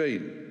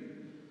الجانبين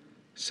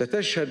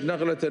ستشهد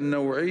نقلة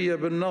نوعية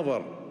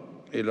بالنظر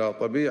إلى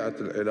طبيعة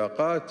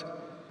العلاقات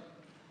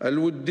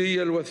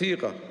الودية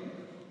الوثيقة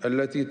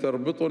التي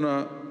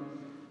تربطنا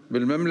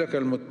بالمملكة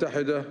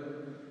المتحدة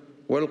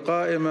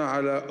والقائمة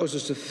على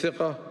أسس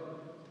الثقة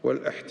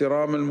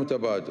والاحترام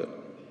المتبادل.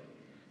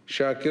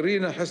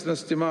 شاكرين حسن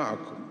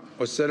استماعكم،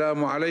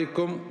 والسلام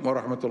عليكم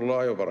ورحمة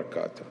الله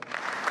وبركاته.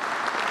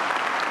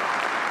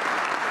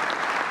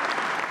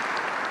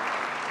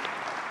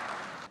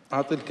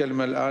 أعطي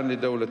الكلمة الآن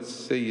لدولة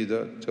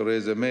السيدة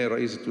تريزا ماي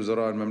رئيسة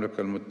وزراء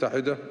المملكة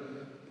المتحدة،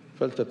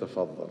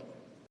 فلتتفضل.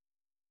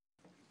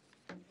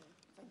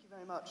 Thank you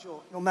very much,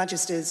 Your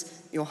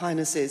Majesties, Your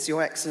Highnesses,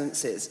 Your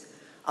Excellencies.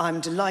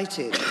 I'm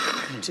delighted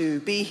to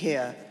be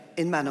here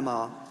in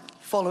Manama,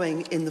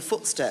 following in the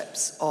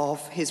footsteps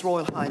of His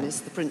Royal Highness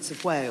the Prince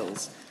of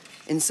Wales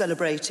in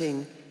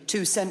celebrating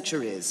 2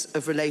 centuries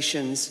of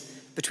relations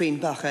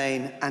between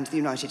Bahrain and the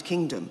United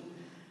Kingdom.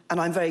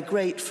 And I'm very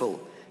grateful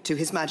to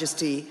His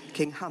Majesty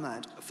King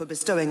Hamad for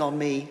bestowing on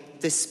me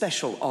this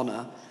special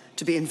honour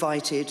to be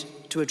invited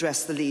to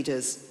address the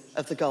leaders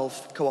of the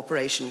Gulf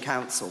Cooperation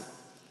Council.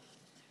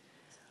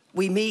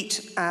 We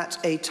meet at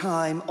a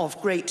time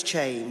of great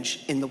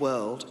change in the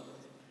world: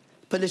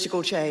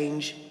 political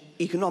change,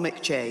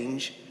 economic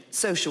change,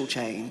 social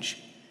change.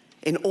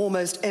 In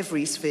almost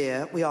every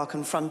sphere, we are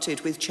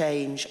confronted with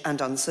change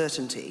and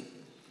uncertainty.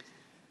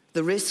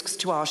 The risks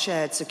to our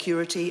shared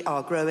security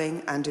are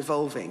growing and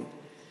evolving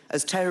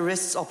as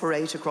terrorists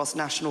operate across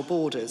national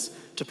borders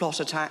to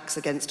plot attacks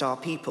against our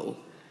people,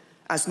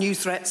 as new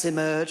threats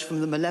emerge from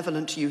the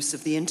malevolent use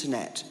of the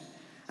internet,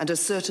 and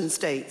as certain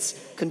states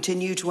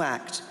continue to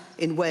act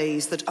in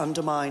ways that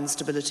undermine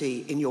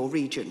stability in your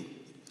region,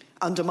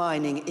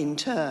 undermining in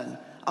turn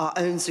our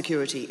own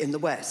security in the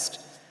West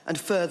and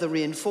further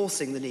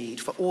reinforcing the need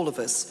for all of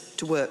us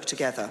to work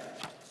together.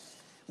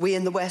 We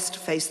in the West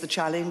face the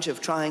challenge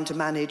of trying to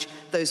manage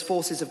those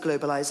forces of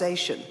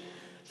globalization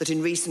that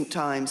in recent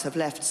times have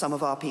left some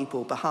of our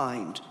people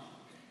behind.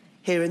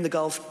 Here in the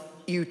Gulf,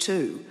 you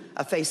too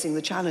are facing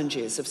the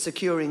challenges of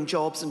securing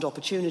jobs and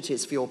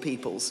opportunities for your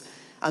peoples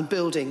and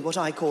building what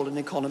I call an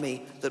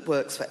economy that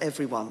works for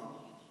everyone.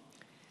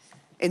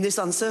 In this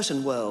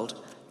uncertain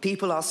world,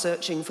 people are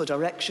searching for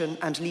direction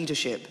and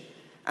leadership,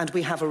 and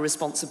we have a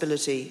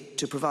responsibility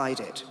to provide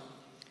it.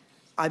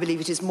 I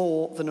believe it is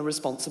more than a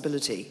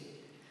responsibility,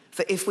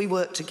 for if we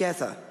work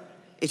together,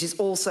 it is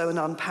also an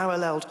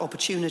unparalleled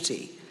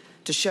opportunity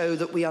to show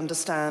that we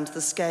understand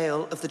the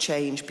scale of the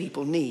change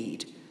people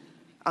need,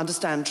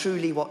 understand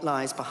truly what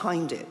lies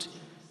behind it,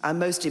 and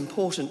most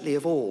importantly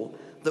of all,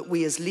 that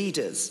we as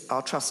leaders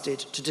are trusted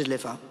to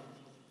deliver.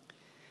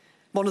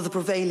 One of the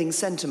prevailing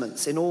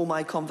sentiments in all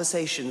my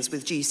conversations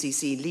with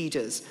GCC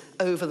leaders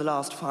over the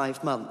last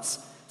 5 months,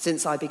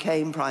 since I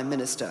became Prime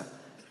Minister,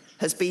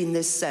 has been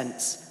this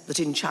sense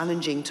that in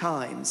challenging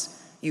times,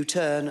 you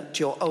turn to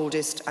your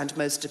oldest and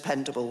most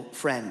dependable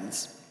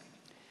friends.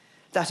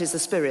 That is the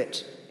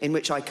spirit in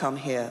which I come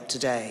here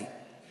today.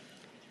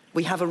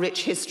 We have a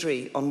rich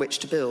history on which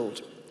to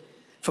build.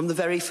 From the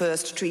very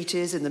first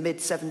treaties in the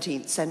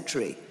mid-17th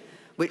century,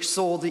 which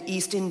saw the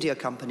East India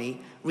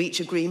Company reach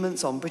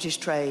agreements on British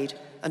trade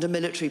and a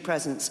military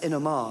presence in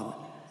Oman,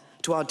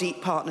 to our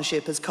deep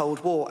partnership as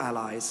Cold War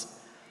allies,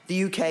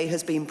 the UK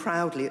has been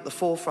proudly at the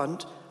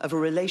forefront of a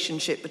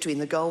relationship between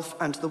the Gulf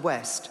and the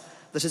West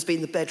that has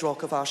been the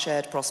bedrock of our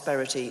shared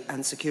prosperity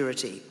and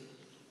security.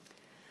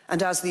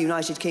 And as the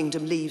United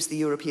Kingdom leaves the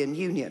European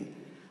Union,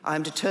 I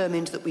am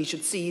determined that we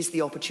should seize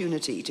the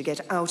opportunity to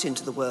get out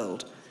into the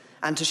world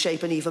and to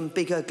shape an even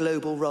bigger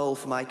global role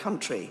for my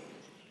country.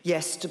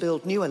 Yes, to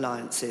build new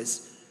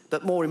alliances,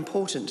 but more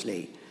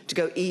importantly, to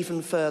go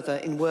even further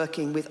in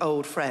working with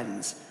old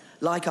friends,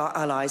 like our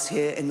allies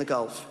here in the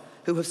Gulf,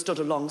 who have stood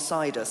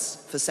alongside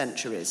us for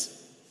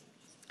centuries.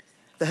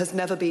 There has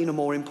never been a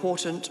more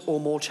important or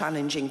more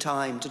challenging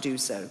time to do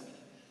so.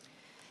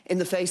 In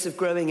the face of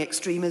growing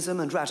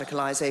extremism and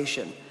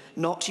radicalisation,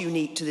 not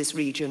unique to this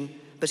region,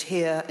 but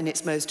here in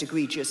its most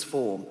egregious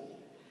form.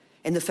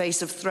 In the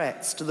face of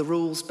threats to the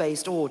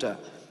rules-based order,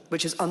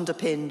 which has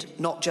underpinned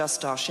not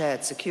just our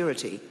shared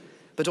security,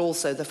 but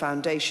also the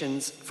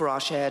foundations for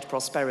our shared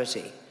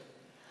prosperity.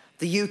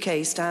 The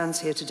UK stands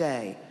here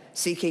today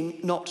seeking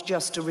not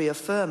just to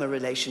reaffirm a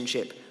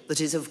relationship that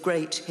is of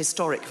great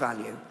historic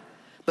value,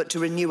 but to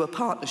renew a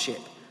partnership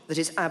that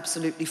is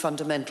absolutely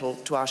fundamental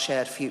to our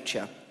shared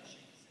future.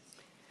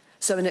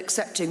 So in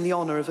accepting the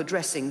honour of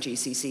addressing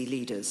GCC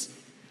leaders,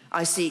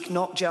 I seek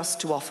not just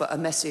to offer a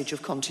message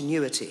of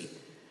continuity,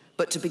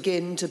 but to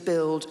begin to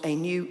build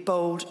a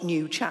bold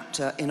new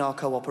chapter in our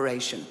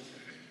cooperation.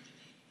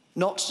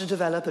 Not to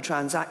develop a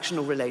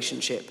transactional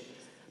relationship,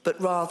 but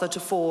rather to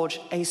forge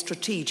a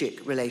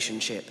strategic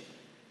relationship,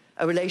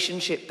 a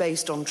relationship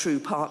based on true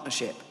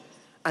partnership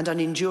and an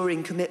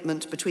enduring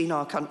commitment between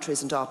our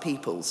countries and our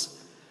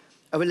peoples,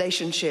 a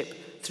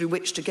relationship through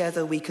which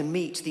together we can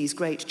meet these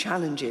great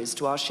challenges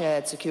to our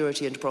shared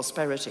security and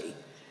prosperity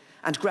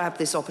and grab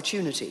this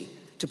opportunity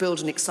to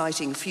build an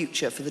exciting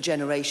future for the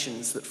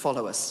generations that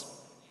follow us.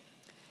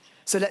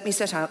 So let me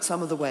set out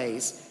some of the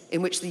ways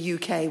in which the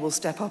UK will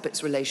step up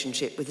its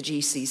relationship with the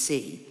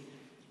GCC,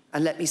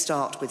 and let me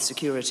start with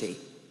security.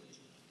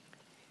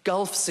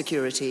 Gulf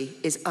security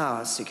is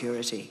our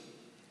security.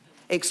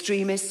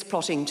 Extremists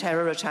plotting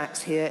terror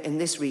attacks here in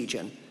this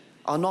region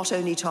are not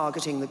only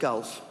targeting the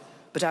Gulf,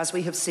 but as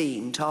we have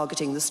seen,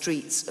 targeting the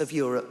streets of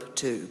Europe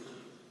too.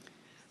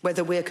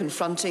 Whether we're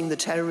confronting the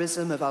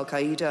terrorism of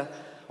Al-Qaeda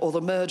or the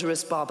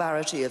murderous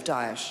barbarity of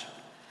Daesh,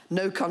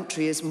 no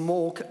country is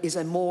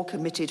a more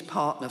committed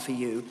partner for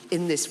you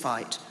in this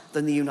fight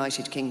than the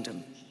United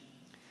Kingdom.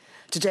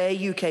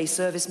 Today, UK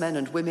servicemen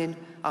and women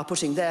are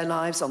putting their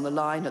lives on the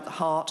line at the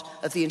heart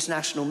of the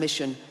international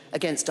mission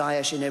against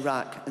Daesh in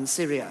Iraq and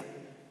Syria.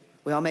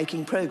 We are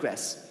making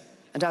progress,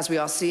 and as we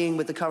are seeing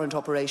with the current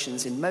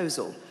operations in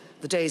Mosul,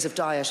 the days of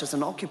Daesh as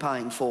an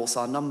occupying force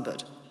are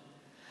numbered.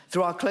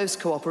 Through our close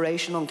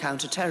cooperation on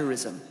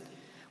counter-terrorism,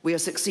 we are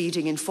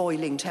succeeding in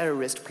foiling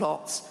terrorist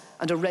plots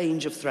and a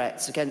range of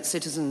threats against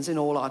citizens in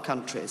all our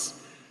countries.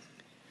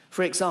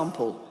 For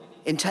example,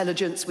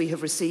 intelligence we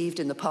have received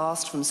in the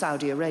past from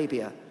Saudi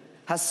Arabia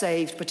has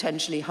saved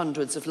potentially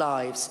hundreds of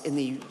lives in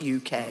the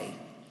UK.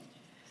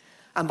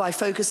 And by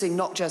focusing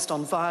not just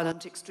on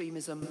violent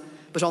extremism,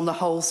 but on the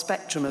whole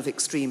spectrum of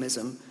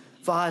extremism,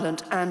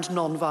 violent and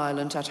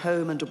non-violent at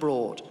home and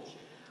abroad,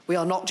 we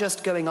are not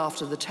just going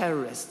after the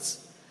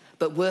terrorists,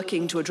 but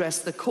working to address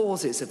the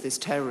causes of this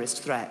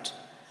terrorist threat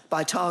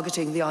by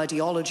targeting the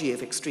ideology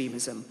of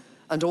extremism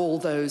and all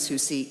those who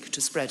seek to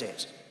spread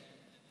it.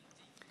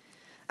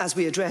 As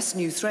we address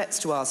new threats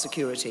to our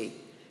security,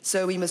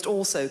 so we must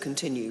also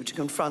continue to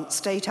confront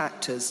state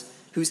actors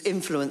whose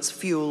influence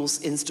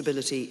fuels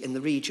instability in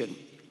the region.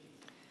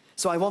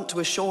 So I want to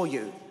assure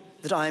you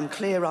that I am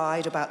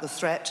clear-eyed about the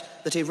threat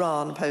that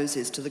Iran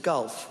poses to the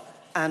Gulf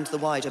and the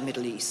wider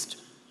Middle East.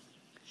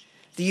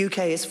 The UK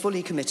is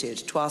fully committed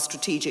to our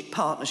strategic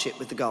partnership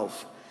with the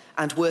Gulf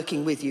and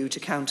working with you to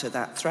counter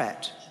that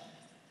threat.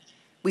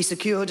 We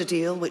secured a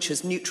deal which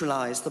has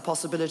neutralised the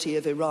possibility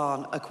of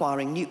Iran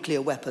acquiring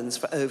nuclear weapons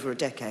for over a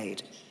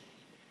decade.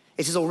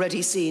 It has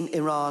already seen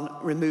Iran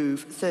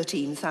remove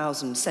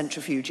 13,000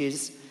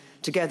 centrifuges,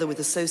 together with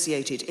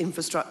associated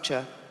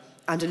infrastructure,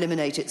 and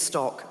eliminate its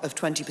stock of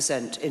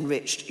 20%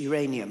 enriched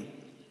uranium.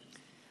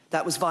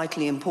 That was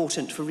vitally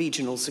important for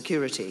regional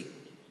security.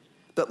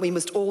 But we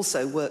must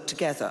also work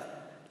together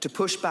to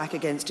push back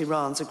against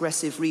Iran's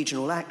aggressive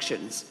regional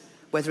actions,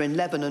 whether in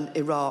Lebanon,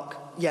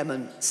 Iraq,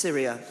 Yemen,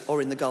 Syria,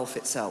 or in the Gulf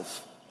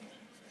itself.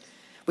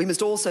 We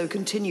must also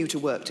continue to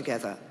work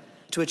together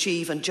to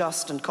achieve a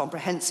just and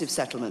comprehensive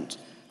settlement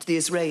to the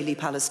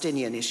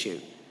Israeli-Palestinian issue,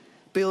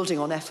 building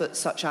on efforts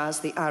such as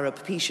the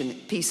Arab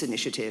Peace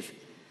Initiative,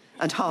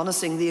 and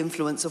harnessing the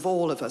influence of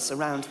all of us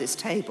around this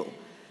table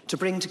to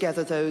bring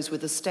together those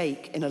with a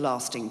stake in a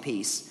lasting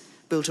peace,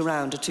 built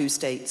around a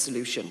two-state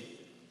solution.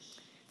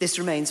 This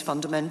remains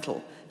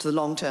fundamental to the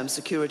long-term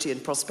security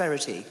and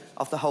prosperity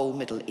of the whole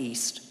Middle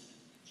East.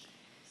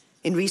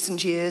 In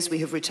recent years, we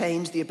have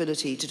retained the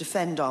ability to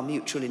defend our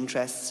mutual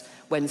interests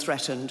when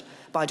threatened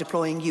by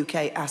deploying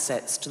UK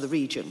assets to the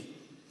region,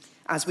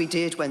 as we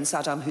did when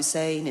Saddam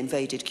Hussein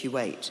invaded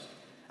Kuwait,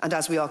 and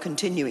as we are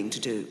continuing to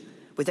do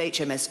with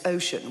HMS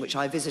Ocean, which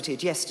I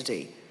visited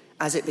yesterday,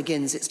 as it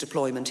begins its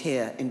deployment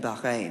here in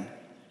Bahrain.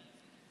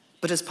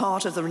 But as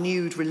part of the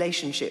renewed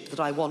relationship that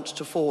I want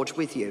to forge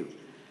with you,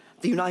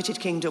 the United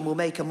Kingdom will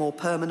make a more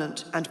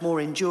permanent and more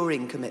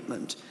enduring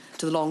commitment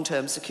to the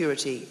long-term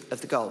security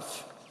of the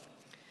Gulf.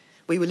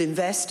 We will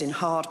invest in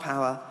hard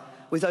power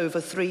with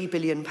over £3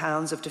 billion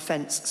of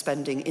defence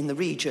spending in the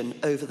region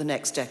over the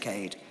next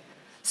decade,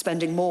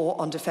 spending more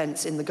on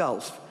defence in the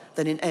Gulf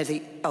than in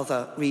any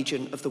other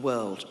region of the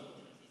world.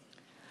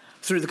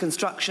 Through the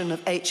construction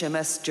of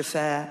HMS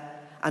Jafar,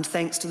 and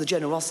thanks to the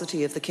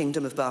generosity of the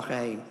Kingdom of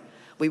Bahrain,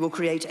 we will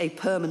create a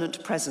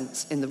permanent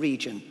presence in the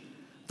region,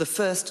 the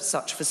first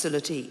such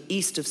facility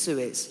east of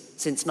Suez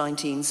since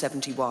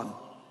 1971,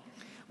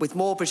 with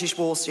more British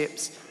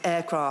warships,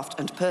 aircraft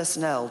and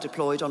personnel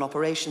deployed on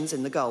operations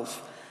in the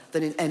Gulf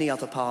than in any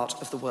other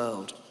part of the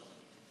world.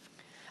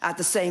 At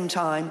the same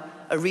time,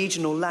 a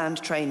regional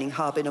land training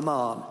hub in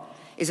Oman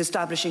is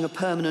establishing a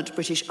permanent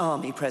British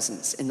Army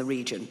presence in the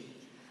region,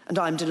 and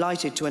I'm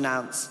delighted to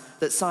announce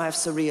that Saif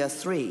Saria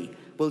 3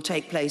 will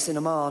take place in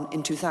Oman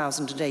in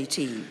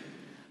 2018,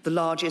 the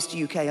largest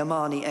UK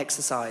Omani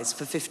exercise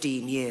for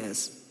 15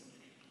 years.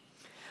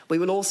 We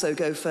will also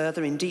go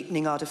further in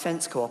deepening our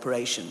defence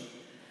cooperation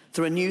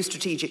through a new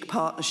strategic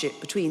partnership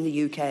between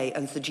the UK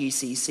and the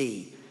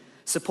GCC,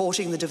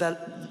 supporting the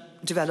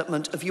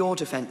development of your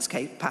defence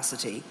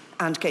capacity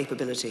and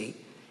capability,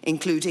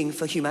 including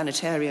for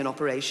humanitarian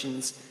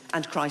operations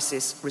and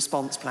crisis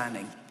response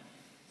planning.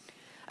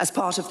 As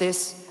part of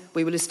this,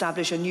 we will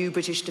establish a new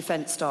British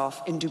Defence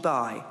Staff in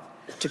Dubai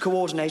to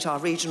coordinate our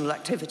regional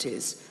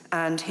activities,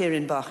 and here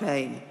in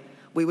Bahrain,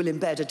 we will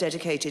embed a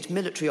dedicated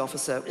military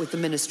officer with the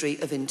Ministry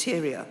of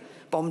Interior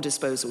Bomb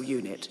Disposal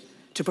Unit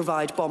to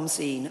provide bomb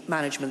scene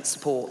management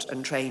support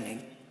and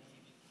training.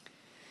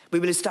 We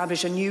will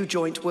establish a new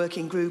joint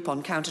working group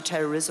on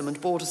counter-terrorism and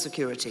border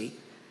security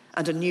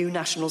and a new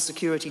national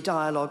security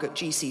dialogue at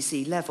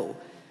GCC level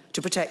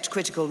to protect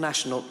critical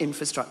national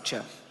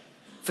infrastructure,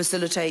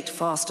 facilitate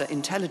faster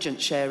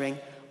intelligence sharing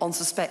on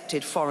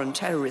suspected foreign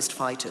terrorist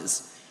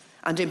fighters,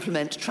 and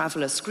implement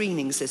traveller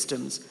screening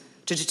systems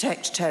to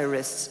detect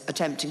terrorists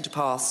attempting to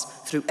pass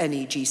through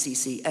any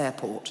GCC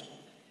airport.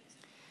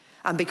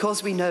 And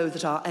because we know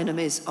that our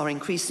enemies are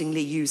increasingly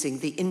using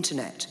the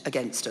internet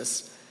against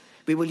us,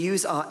 we will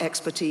use our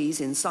expertise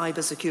in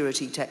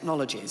cybersecurity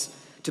technologies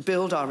to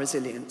build our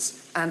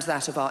resilience and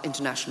that of our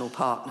international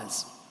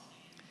partners.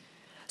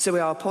 So we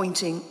are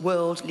appointing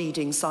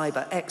world-leading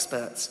cyber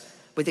experts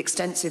with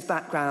extensive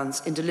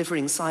backgrounds in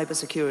delivering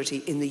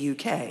cybersecurity in the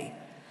UK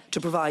to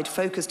provide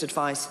focused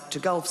advice to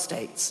Gulf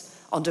states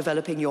on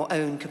developing your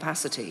own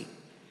capacity,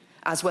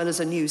 as well as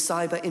a new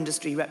cyber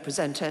industry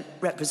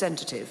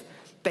representative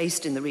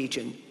based in the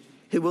region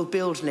who will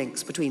build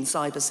links between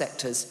cyber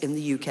sectors in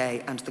the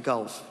UK and the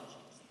Gulf.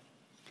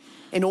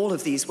 In all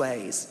of these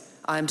ways,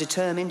 I am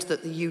determined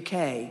that the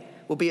UK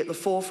will be at the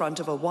forefront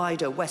of a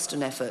wider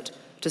Western effort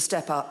to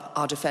step up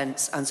our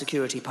defence and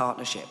security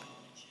partnership,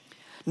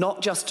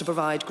 not just to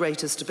provide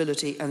greater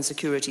stability and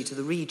security to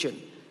the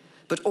region,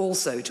 but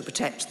also to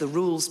protect the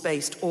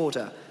rules-based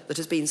order that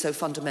has been so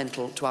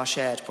fundamental to our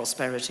shared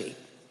prosperity.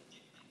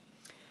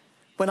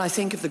 When I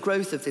think of the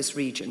growth of this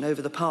region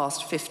over the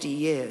past 50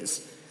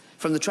 years,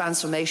 from the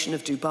transformation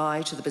of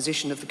Dubai to the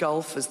position of the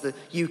Gulf as the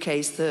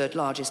UK's third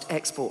largest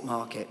export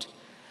market,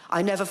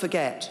 I never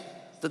forget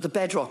that the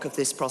bedrock of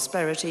this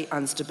prosperity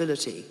and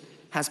stability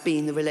has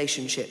been the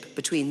relationship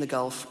between the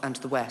Gulf and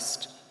the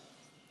West.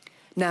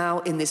 Now,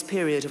 in this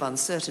period of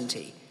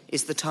uncertainty,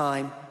 is the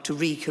time to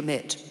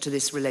recommit to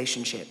this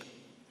relationship.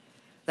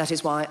 That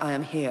is why I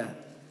am here,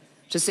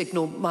 to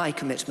signal my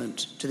commitment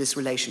to this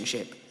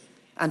relationship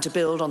and to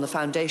build on the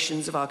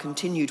foundations of our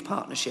continued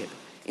partnership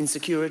in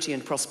security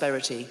and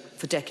prosperity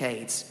for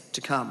decades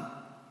to come.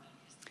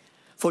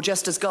 For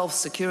just as Gulf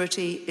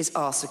security is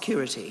our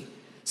security,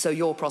 so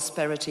your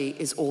prosperity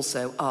is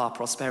also our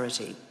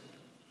prosperity.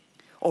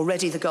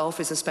 Already the Gulf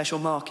is a special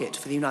market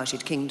for the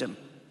United Kingdom.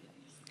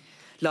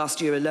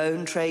 Last year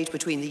alone, trade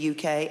between the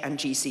UK and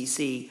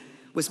GCC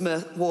was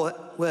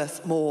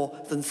worth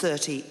more than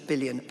 £30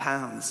 billion.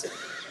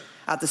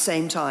 At the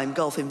same time,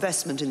 Gulf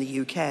investment in the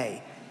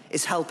UK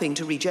is helping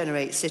to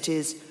regenerate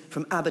cities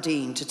from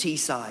Aberdeen to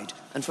Teesside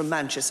and from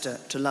Manchester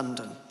to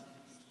London.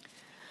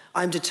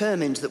 I'm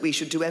determined that we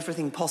should do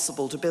everything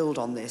possible to build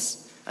on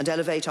this and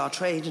elevate our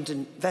trade and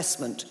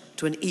investment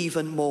to an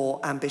even more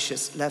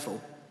ambitious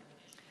level.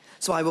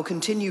 So I will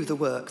continue the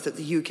work that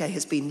the UK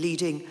has been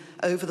leading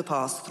over the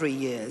past 3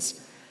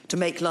 years to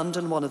make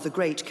London one of the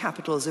great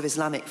capitals of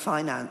Islamic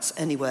finance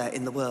anywhere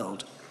in the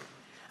world.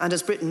 And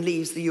as Britain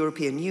leaves the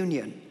European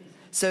Union,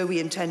 so we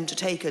intend to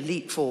take a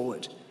leap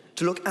forward,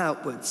 to look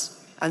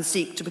outwards and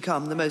seek to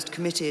become the most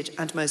committed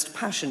and most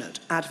passionate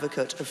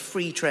advocate of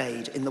free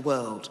trade in the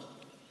world.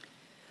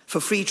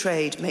 For free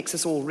trade makes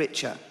us all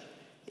richer.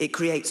 It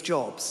creates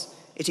jobs,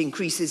 it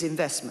increases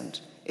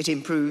investment, it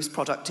improves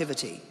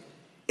productivity,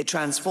 it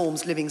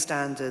transforms living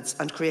standards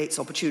and creates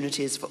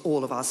opportunities for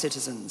all of our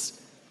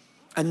citizens.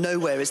 And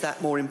nowhere is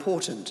that more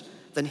important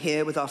than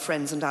here with our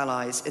friends and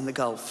allies in the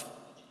Gulf.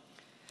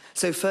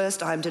 So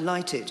first, I am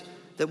delighted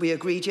that we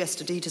agreed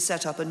yesterday to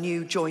set up a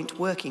new joint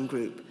working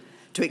group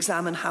to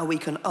examine how we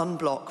can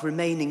unblock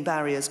remaining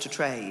barriers to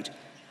trade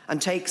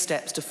and take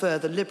steps to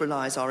further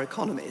liberalise our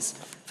economies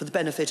for the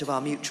benefit of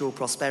our mutual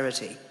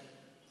prosperity.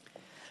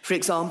 For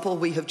example,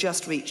 we have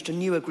just reached a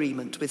new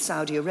agreement with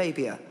Saudi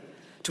Arabia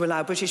to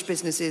allow British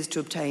businesses to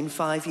obtain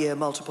 5-year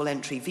multiple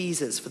entry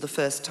visas for the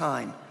first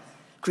time,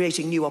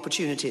 creating new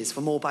opportunities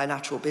for more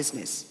bilateral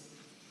business.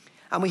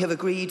 And we have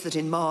agreed that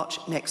in March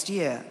next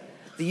year,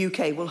 the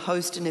UK will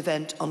host an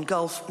event on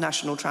Gulf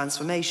national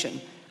transformation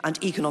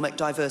and economic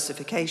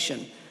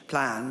diversification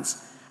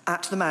plans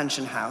at the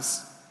Mansion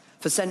House,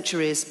 for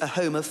centuries a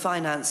home of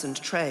finance and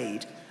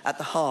trade at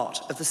the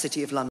heart of the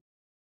City of London.